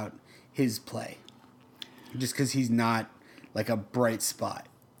talking about his play. Just because he's not like a bright spot.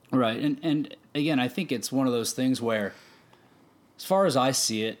 Right. And again, I think it's one of those things where, as far as I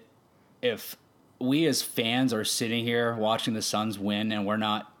see it, if we as fans are sitting here watching the Suns win and we're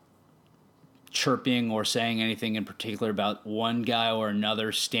not chirping or saying anything in particular about one guy or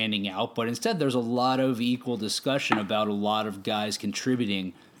another standing out, but instead there's a lot of equal discussion about a lot of guys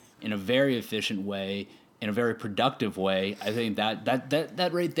contributing in a very efficient way, in a very productive way, I think that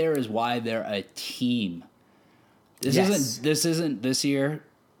right there is why they're a team. This isn't this year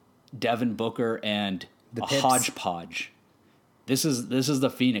Devin Booker and a hodgepodge. This is the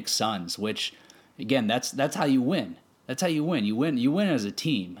Phoenix Suns, which again, that's how you win. That's how you win. You win as a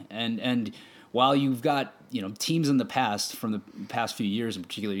team. And while you've got, teams in the past, from the past few years in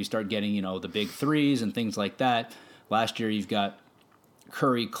particular, you start getting, the big threes and things like that. Last year you've got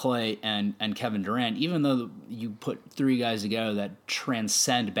Curry, Clay, and Kevin Durant. Even though you put three guys together that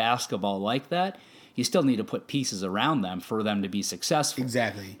transcend basketball like that, you still need to put pieces around them for them to be successful.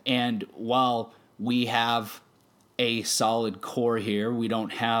 Exactly. And while we have a solid core here, we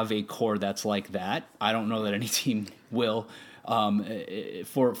don't have a core that's like that. I don't know that any team will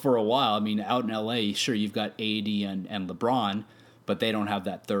for a while. I mean, out in LA, sure, you've got AD and LeBron, but they don't have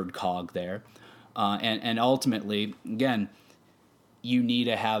that third cog there. And ultimately, again, you need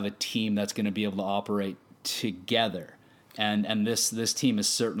to have a team that's going to be able to operate together. And this team is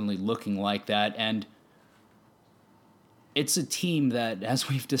certainly looking like that. And it's a team that, as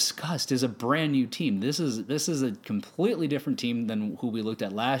we've discussed, is a brand new team. This is a completely different team than who we looked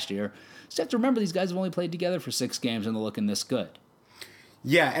at last year. So you have to remember these guys have only played together for 6 games and they're looking this good.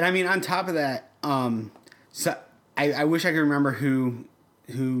 Yeah, and I mean, on top of that, so I wish I could remember who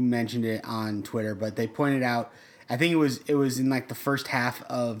mentioned it on Twitter, but they pointed out, I think it was in like the first half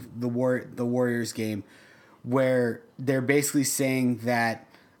of the Warriors game, where they're basically saying that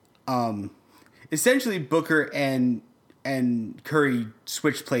essentially Booker and Curry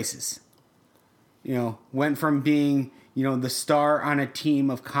switched places. Went from being, the star on a team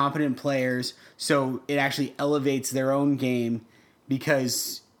of competent players, so it actually elevates their own game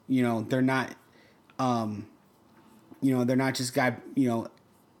because, they're not they're not just got,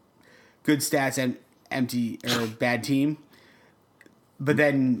 good stats and empty or bad team. But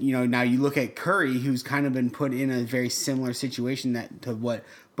then, now you look at Curry, who's kind of been put in a very similar situation to what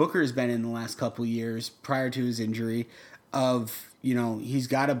Booker's been in the last couple of years prior to his injury of, he's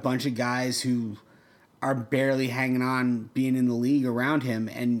got a bunch of guys who are barely hanging on being in the league around him,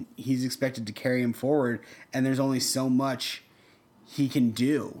 and he's expected to carry him forward, and there's only so much he can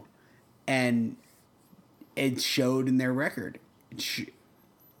do. And it showed in their record.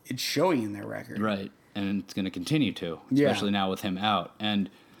 it's showing in their record. Right. And it's going to continue to, Yeah. especially now with him out. And,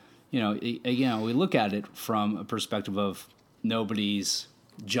 again, we look at it from a perspective of nobody's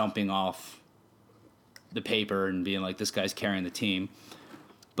jumping off the paper and being like, this guy's carrying the team.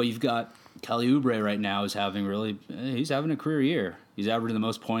 But you've got Kelly Oubre right now he's having a career year. He's averaging the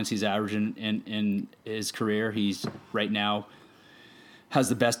most points he's averaging in his career. He's right now has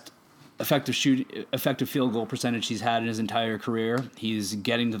the best effective field goal percentage he's had in his entire career. He's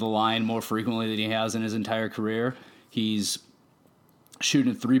getting to the line more frequently than he has in his entire career. He's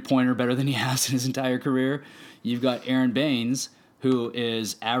shooting a three-pointer better than he has in his entire career. You've got Aaron Baines, who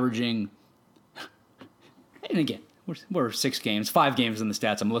is averaging, and again, we're 5 games in the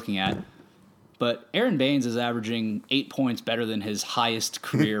stats I'm looking at, but Aaron Baines is averaging 8 points better than his highest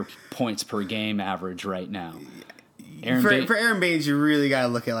career points per game average right now. For Aaron Baines, you really got to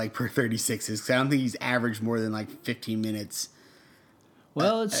look at like per 36s, because I don't think he's averaged more than like 15 minutes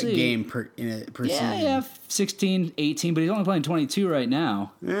let's see. Game per season. Yeah, 16, 18, but he's only playing 22 right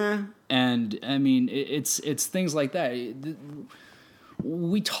now. Yeah. And, I mean, it's things like that.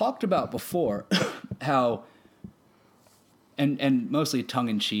 We talked about before how, and mostly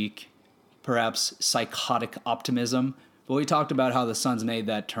tongue-in-cheek, perhaps psychotic optimism, but we talked about how the Suns made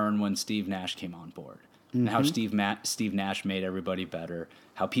that turn when Steve Nash came on board. And how Steve Nash made everybody better,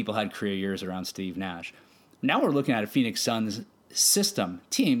 how people had career years around Steve Nash. Now we're looking at a Phoenix Suns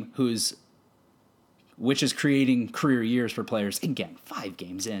team which is creating career years for players. Again, 5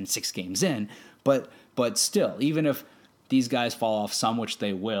 games in, 6 games in, but still, even if these guys fall off some, which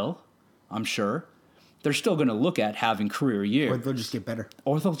they will, I'm sure, they're still going to look at having career years. Or they'll just get better.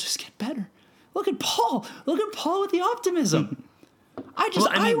 Look at Paul. Look at Paul with the optimism. I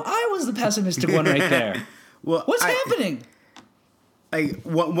was the pessimistic one right there. What's happening? Like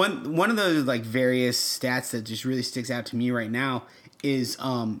one of those like various stats that just really sticks out to me right now is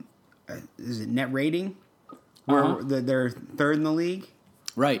it net rating? Where they're third in the league.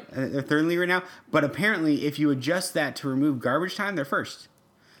 Right. They're third in the league right now. But apparently, if you adjust that to remove garbage time, they're first,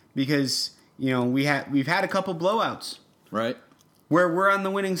 because we've had a couple blowouts. Right. Where we're on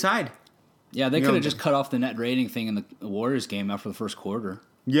the winning side. Yeah, they could have just cut off the net rating thing in the Warriors game after the first quarter.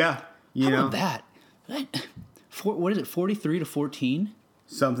 Yeah, How about that? What is it? 43-14,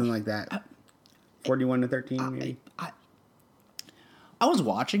 something like that. 41-13, maybe. I was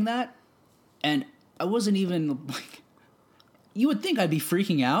watching that, and I wasn't even like. You would think I'd be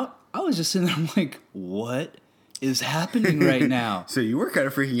freaking out. I was just sitting there. I'm like, what is happening right now? So you were kind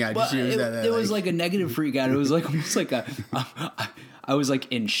of freaking out. But it was like a negative freak out. It was like almost like I was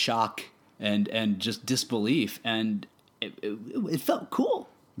like in shock and just disbelief, and it felt cool.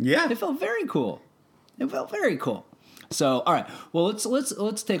 Yeah, it felt very cool. So, all right. Well,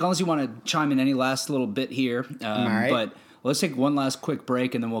 let's take, unless you want to chime in any last little bit here. All right. But let's take one last quick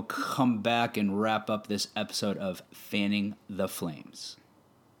break, and then we'll come back and wrap up this episode of Fanning the Flames.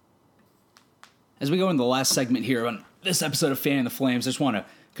 As we go into the last segment here on this episode of Fanning the Flames, I just want to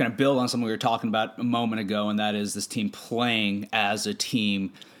kind of build on something we were talking about a moment ago, and that is this team playing as a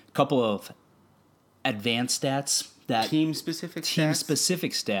team. A couple of advanced stats. Team-specific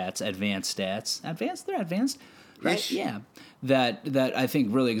stats, advanced stats. They're advanced, right? Ish. Yeah. That I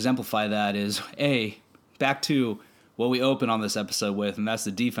think really exemplify that is, back to what we open on this episode with, and that's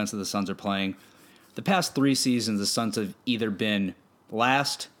the defense that the Suns are playing. The past 3 seasons, the Suns have either been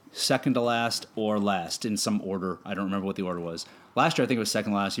last, second to last, or last in some order. I don't remember what the order was. Last year, I think it was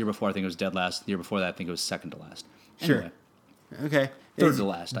second to last. The year before, I think it was dead last. The year before that, I think it was second to last. Anyway, sure. Okay. Third to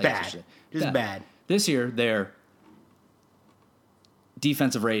last. Bad. Just bad. This year, their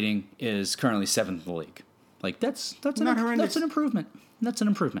defensive rating is currently 7th in the league. Like that's an improvement. That's an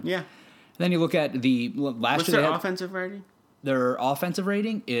improvement. Yeah. And then you look at the last What's year. Their offensive rating? Their offensive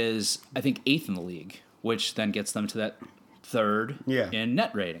rating is, I think, 8th in the league, which then gets them to that 3rd in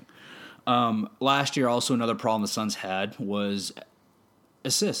net rating. Last year, also another problem the Suns had was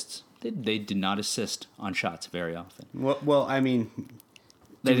assists. They did not assist on shots very often. Well, I mean,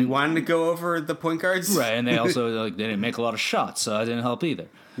 they didn't want to go over the point guards, right? And they also they didn't make a lot of shots, so that didn't help either.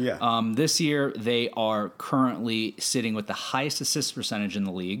 Yeah. This year, they are currently sitting with the highest assist percentage in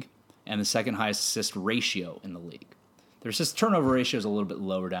the league and the second highest assist ratio in the league. Their assist turnover ratio is a little bit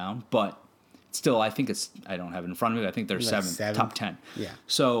lower down, but still, I think I don't have it in front of me. I think they're like 7th, top 10. Yeah.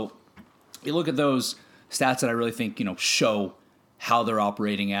 So you look at those stats that I really think show how they're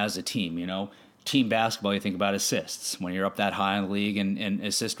operating as a team. Team basketball, you think about assists. When you're up that high in the league and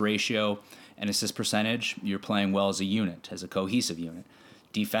assist ratio and assist percentage, you're playing well as a unit, as a cohesive unit.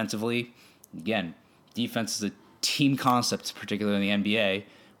 Defensively, again, defense is a team concept, particularly in the NBA.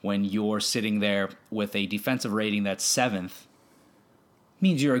 When you're sitting there with a defensive rating that's 7th,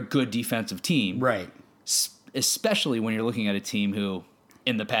 means you're a good defensive team. Right. Especially when you're looking at a team who,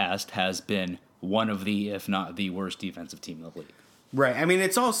 in the past, has been one of the, if not the worst defensive team in the league. Right. I mean,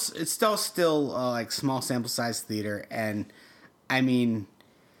 it's still like small sample size theater, and I mean,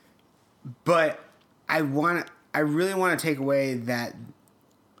 but I really want to take away that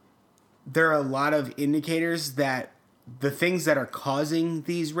there are a lot of indicators that the things that are causing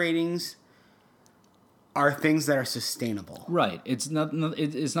these ratings are things that are sustainable. Right. It's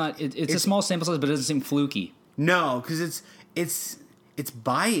a small sample size, but it doesn't seem fluky. No, because it's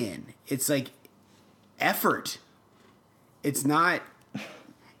buy-in. It's like effort. It's not.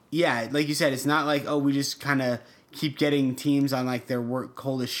 Yeah, like you said, it's not like, oh, we just kind of keep getting teams on like their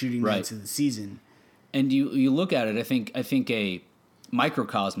coldest shooting nights of the season. And you look at it, I think a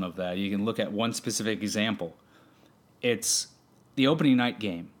microcosm of that, you can look at one specific example. It's the opening night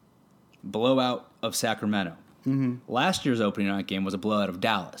game, blowout of Sacramento. Mm-hmm. Last year's opening night game was a blowout of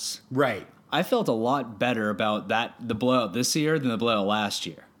Dallas. Right. I felt a lot better about the blowout this year than the blowout last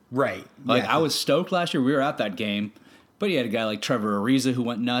year. Right. Like, yeah. I was stoked last year. We were at that game, but you had a guy like Trevor Ariza who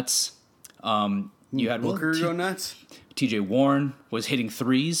went nuts. You had Booker go nuts. TJ Warren was hitting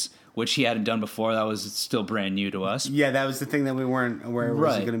threes, which he hadn't done before. That was still brand new to us. Yeah, that was the thing that we weren't aware it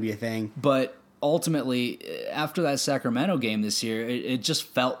was going to be a thing. But ultimately, after that Sacramento game this year, it just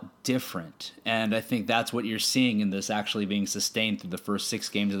felt different. And I think that's what you're seeing in this actually being sustained through the first 6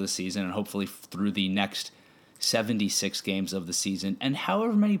 games of the season and hopefully through the next 76 games of the season and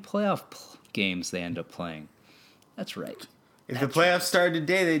however many playoff games they end up playing. That's right. If the playoffs started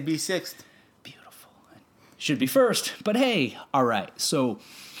today, they'd be 6th. Beautiful. Should be first, but hey, all right. So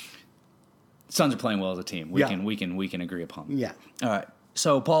Suns are playing well as a team. We can agree upon that. Yeah. All right.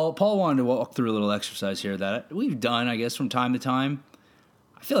 So Paul wanted to walk through a little exercise here that we've done, I guess, from time to time.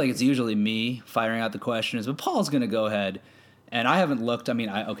 I feel like it's usually me firing out the questions, but Paul's going to go ahead. And I haven't looked. I mean,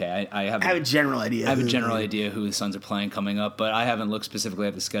 I have a general idea. I have a general idea who the Suns are playing coming up, but I haven't looked specifically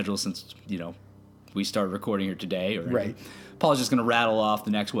at the schedule since we started recording here today. Right. Paul's just going to rattle off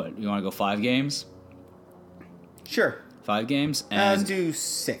the next what? You want to go 5 games? Sure. 5 games. And let's do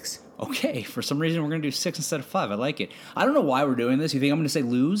 6. Okay, for some reason we're going to do 6 instead of 5. I like it. I don't know why we're doing this. You think I'm going to say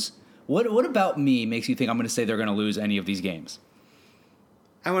lose? What about me makes you think I'm going to say they're going to lose any of these games?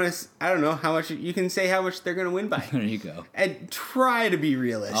 I don't know how much you can say how much they're going to win by. There you go. And try to be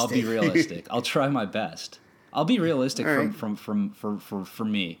realistic. I'll be realistic. I'll try my best. I'll be realistic right. for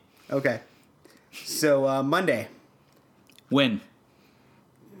me. Okay. So Monday. Win.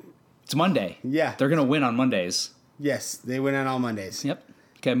 It's Monday. Yeah. They're going to win on Mondays. Yes, they win on all Mondays. Yep.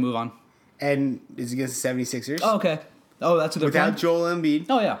 Okay, move on. And it's against the 76ers. Oh, okay. Oh, that's what they're Without playing? Joel Embiid.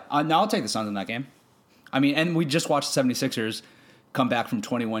 Oh, yeah. No, I'll take the Suns in that game. I mean, and we just watched the 76ers come back from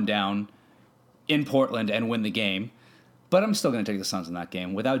 21 down in Portland and win the game. But I'm still going to take the Suns in that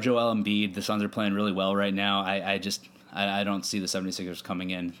game. Without Joel Embiid, the Suns are playing really well right now. I don't see the 76ers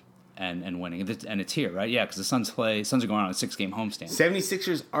coming in and winning. And it's here, right? Yeah, because the Suns are going on a 6-game homestand.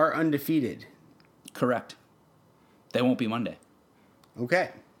 76ers are undefeated. Correct. They won't be Monday. Okay.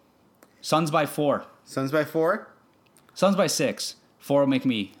 Suns by 4. Suns by 4? Suns by 6. 4 will make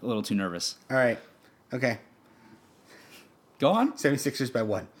me a little too nervous. All right. Okay. Go on. 76ers by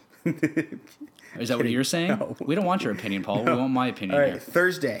 1. Is that what you're saying? No. We don't want your opinion, Paul. No. We want my opinion All right. here.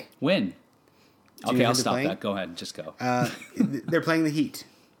 Thursday. Win. you Okay, know I'll who they're stop playing? that. Go ahead. Just go. They're playing the Heat.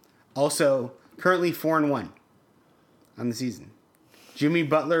 Also, currently 4-1 on the season. Jimmy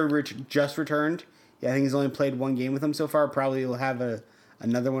Butler just returned. Yeah, I think he's only played 1 game with them so far. Probably will have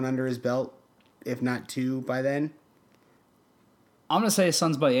another one under his belt, if not 2 by then. I'm going to say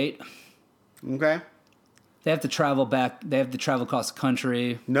Suns by 8. Okay. They have to travel back. They have to travel across the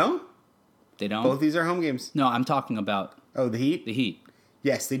country. No? They don't? Both these are home games. No, I'm talking about Oh, the Heat? the Heat.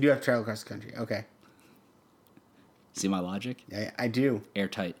 Yes, they do have to travel across the country. Okay. See my logic? I do.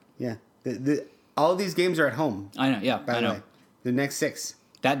 Airtight. Yeah. All these games are at home, I know. Yeah, by I the know. way. The next 6.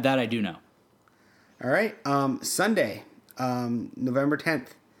 That I do know. All right. Sunday, November 10th.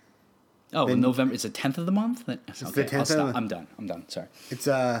 Oh, November. It's the 10th of the month? Okay, the 10th I'll of the stop. month. I'm done. Sorry. It's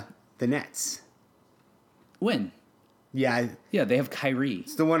the Nets. Win. Yeah, Yeah, they have Kyrie.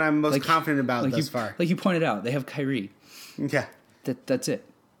 it's the one I'm most confident about thus far. Like you pointed out, they have Kyrie. Yeah. That's it.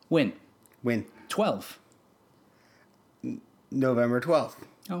 Win. Win. 12. November 12th.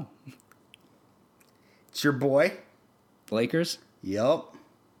 Oh. It's your boy. Lakers? Yup.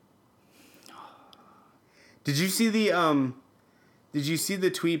 Did you see the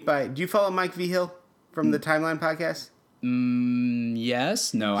tweet by, do you follow Mike Vigil from the Timeline podcast?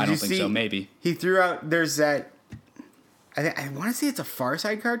 Yes. No, I don't think so. Maybe. He threw out, there's that, I want to say it's a Far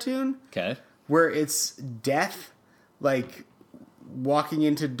Side cartoon Okay. where it's death, like walking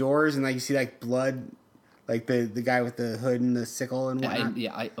into doors and like you see like blood, like the guy with the hood and the sickle and whatnot.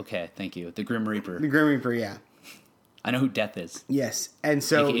 Okay, thank you. The Grim Reaper. The Grim Reaper, yeah. I know who Death is. Yes, and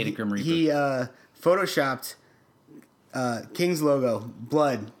so AKA the Grim Reaper. he photoshopped King's logo,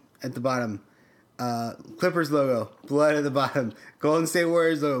 blood at the bottom. Clippers logo, blood at the bottom. Golden State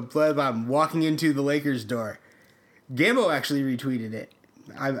Warriors logo, blood at the bottom. Walking into the Lakers door. Gambo actually retweeted it.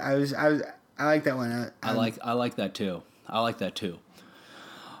 I like that one. I like that too. I like that too.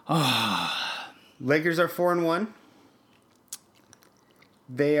 Lakers are 4-1.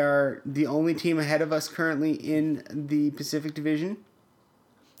 They are the only team ahead of us currently in the Pacific Division.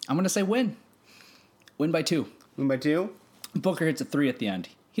 I'm gonna say win. Win by 2. Win by 2. Booker hits a 3 at the end.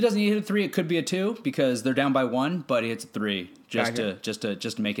 He doesn't hit a 3. It could be a 2 because they're down by 1, but he hits a 3 just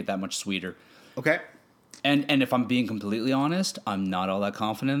to make it that much sweeter. Okay. And if I'm being completely honest, I'm not all that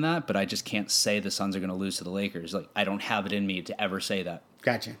confident in that, but I just can't say the Suns are going to lose to the Lakers. Like, I don't have it in me to ever say that.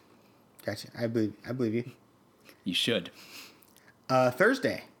 Gotcha. I believe you. You should.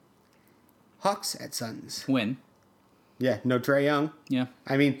 Thursday. Hawks at Suns. Win. Yeah, no Trae Young. Yeah.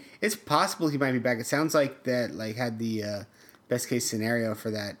 I mean, it's possible he might be back. It sounds like that had the best case scenario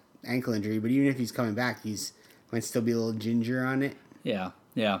for that ankle injury, but even if he's coming back, he's might still be a little ginger on it. Yeah.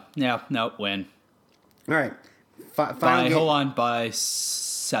 No, win. All right. Final game. Hold on, by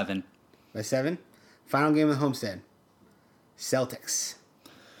 7. By 7? Final game of the Homestead. Celtics.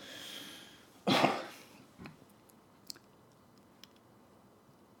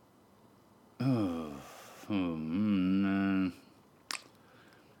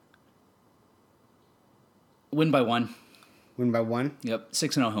 Win by 1. Win by 1? Yep.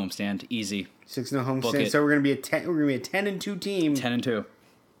 6-0 homestand. Easy. 6-0 homestand. So we're gonna be a 10-2 team. 10-2.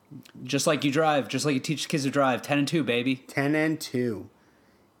 Just like you drive, just like you teach kids to drive. 10-2, baby. 10-2.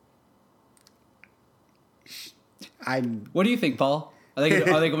 What do you think, Paul? Are they going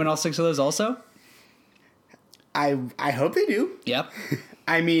to win all 6 of those also? I hope they do. Yep.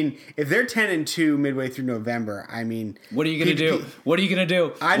 I mean, if they're 10-2 midway through November, I mean, what are you gonna do? What are you gonna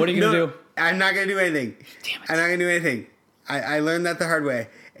do? What are you gonna do? I'm not gonna do anything. Damn it! I'm not gonna do anything. I learned that the hard way.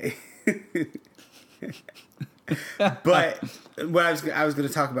 But what I was gonna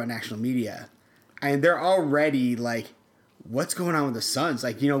talk about national media, and they're already like, what's going on with the Suns?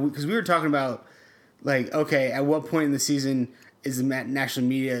 Like, because we were talking about, like, okay, at what point in the season is the national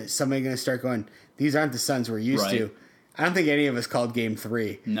media somebody gonna start going, these aren't the Suns we're used to? I don't think any of us called Game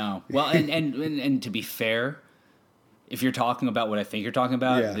 3. No. Well, and to be fair, if you're talking about what I think you're talking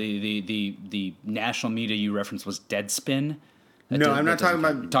about, yeah. the national media you referenced was Deadspin. No, I'm not talking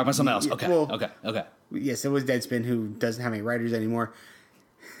about... You're talking about something else. Okay, well, okay. Yes, it was Deadspin, who doesn't have any writers anymore.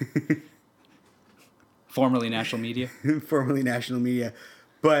 Formerly national media. Formerly national media.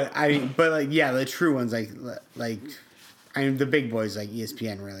 But the true ones, the big boys like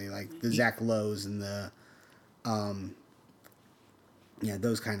ESPN, really, like the Zach Lowe's and the...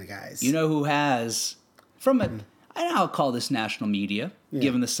 those kind of guys. You know who has, I'll call this national media,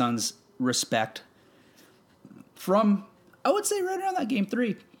 given the Suns' respect, from, I would say right around that Game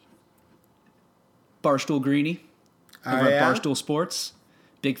 3. Barstool Greeny over at Barstool Sports.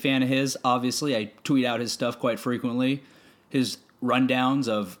 Big fan of his, obviously. I tweet out his stuff quite frequently. His rundowns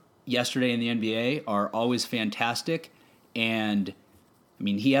of yesterday in the NBA are always fantastic, and I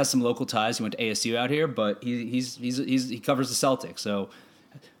mean, he has some local ties. He went to ASU out here, but he covers the Celtics. So,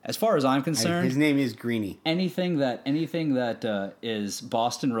 as far as I'm concerned, his name is Greeny. Anything that is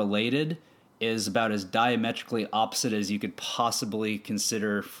Boston related is about as diametrically opposite as you could possibly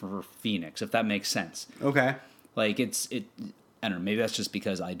consider for Phoenix, if that makes sense. Okay. Like I don't know. Maybe that's just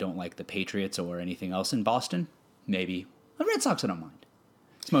because I don't like the Patriots or anything else in Boston. Maybe the Red Sox I don't mind.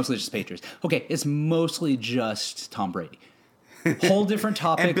 It's mostly just Patriots. Okay, it's mostly just Tom Brady. Whole different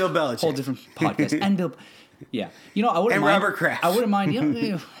topic. And Bill Belichick. Whole different podcast. And Bill, yeah. I wouldn't and mind. Robert Kraft. I wouldn't mind.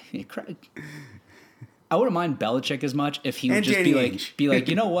 I wouldn't mind Belichick as much if he would and just Danny be like,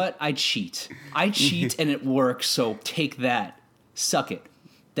 you know what? I cheat and it works. So take that, suck it.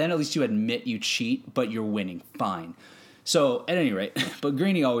 Then at least you admit you cheat, but you're winning. Fine. So at any rate, but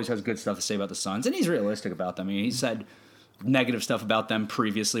Greeny always has good stuff to say about the Suns, and he's realistic about them. I mean, he said negative stuff about them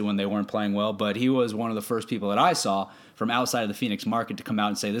previously when they weren't playing well, but he was one of the first people that I saw from outside of the Phoenix market to come out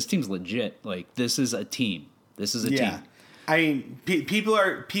and say, this team's legit. Like, this is a team. This is a team. I mean, people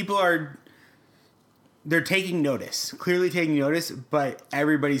are they're taking notice, clearly taking notice, but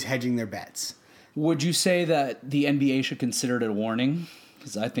everybody's hedging their bets. Would you say that the NBA should consider it a warning?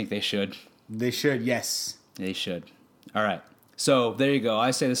 Because I think they should. They should, yes. They should. All right. So there you go.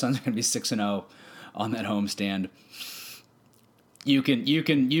 I say the Suns are going to be 6-0 on that homestand. You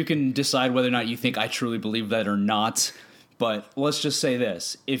can decide whether or not you think I truly believe that or not. But let's just say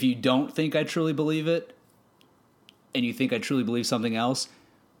this. If you don't think I truly believe it, and you think I truly believe something else,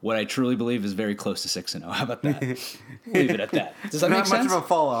 what I truly believe is very close to 6-0. How about that? Leave it at that. Does that make sense? Not much of a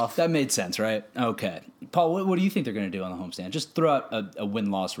fall off. That made sense, right? Okay. Paul, what do you think they're going to do on the homestand? Just throw out a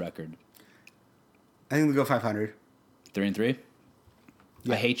win-loss record. I think they'll go 500. 3-3?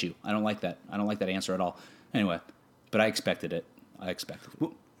 Yeah. I hate you. I don't like that. I don't like that answer at all. Anyway, but I expected it.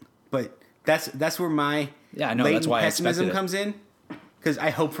 But that's where my I know that's why pessimism I expected it. comes in, because I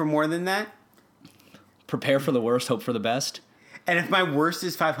hope for more than that. Prepare for the worst, hope for the best. And if my worst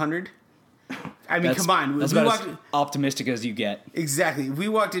is 500, I mean, come on. That's about as optimistic as you get. Exactly. If we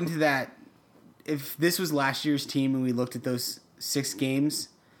walked into that, if this was last year's team and we looked at those 6 games,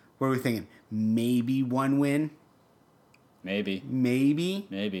 what are we thinking? Maybe 1 win? Maybe.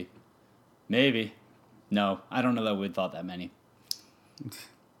 No, I don't know that we'd thought that many. It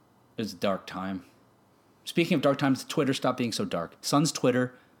was a dark time. Speaking of dark times, Twitter, stop being so dark. Suns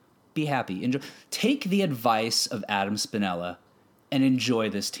Twitter, be happy. Enjoy. Take the advice of Adam Spinella and enjoy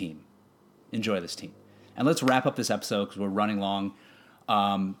this team. Enjoy this team. And let's wrap up this episode because we're running long.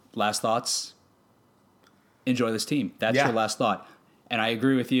 Last thoughts? Enjoy this team. That's your last thought. And I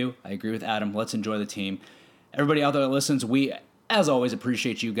agree with you. I agree with Adam. Let's enjoy the team. Everybody out there that listens, we, as always,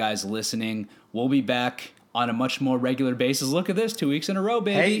 appreciate you guys listening. We'll be back on a much more regular basis. Look at this. 2 weeks in a row,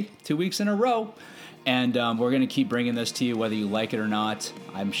 baby. Hey. 2 weeks in a row. And we're going to keep bringing this to you whether you like it or not.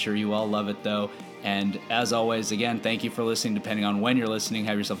 I'm sure you all love it, though. And as always, again, thank you for listening. Depending on when you're listening,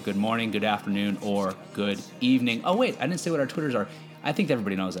 have yourself a good morning, good afternoon, or good evening. Oh, wait, I didn't say what our Twitters are. I think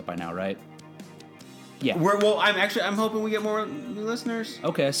everybody knows that by now, right? Yeah. I'm hoping we get more new listeners.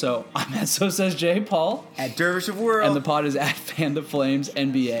 Okay, so I'm at So Says Jay Paul. At Dervish of World. And the pod is at Fan the Flames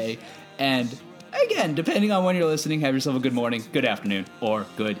NBA. And again, depending on when you're listening, have yourself a good morning, good afternoon, or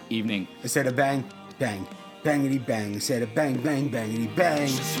good evening. Instead of bang, bang, bangity bang. Instead of bang, bang, bangity bang.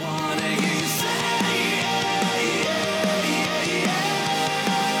 Just wanna hear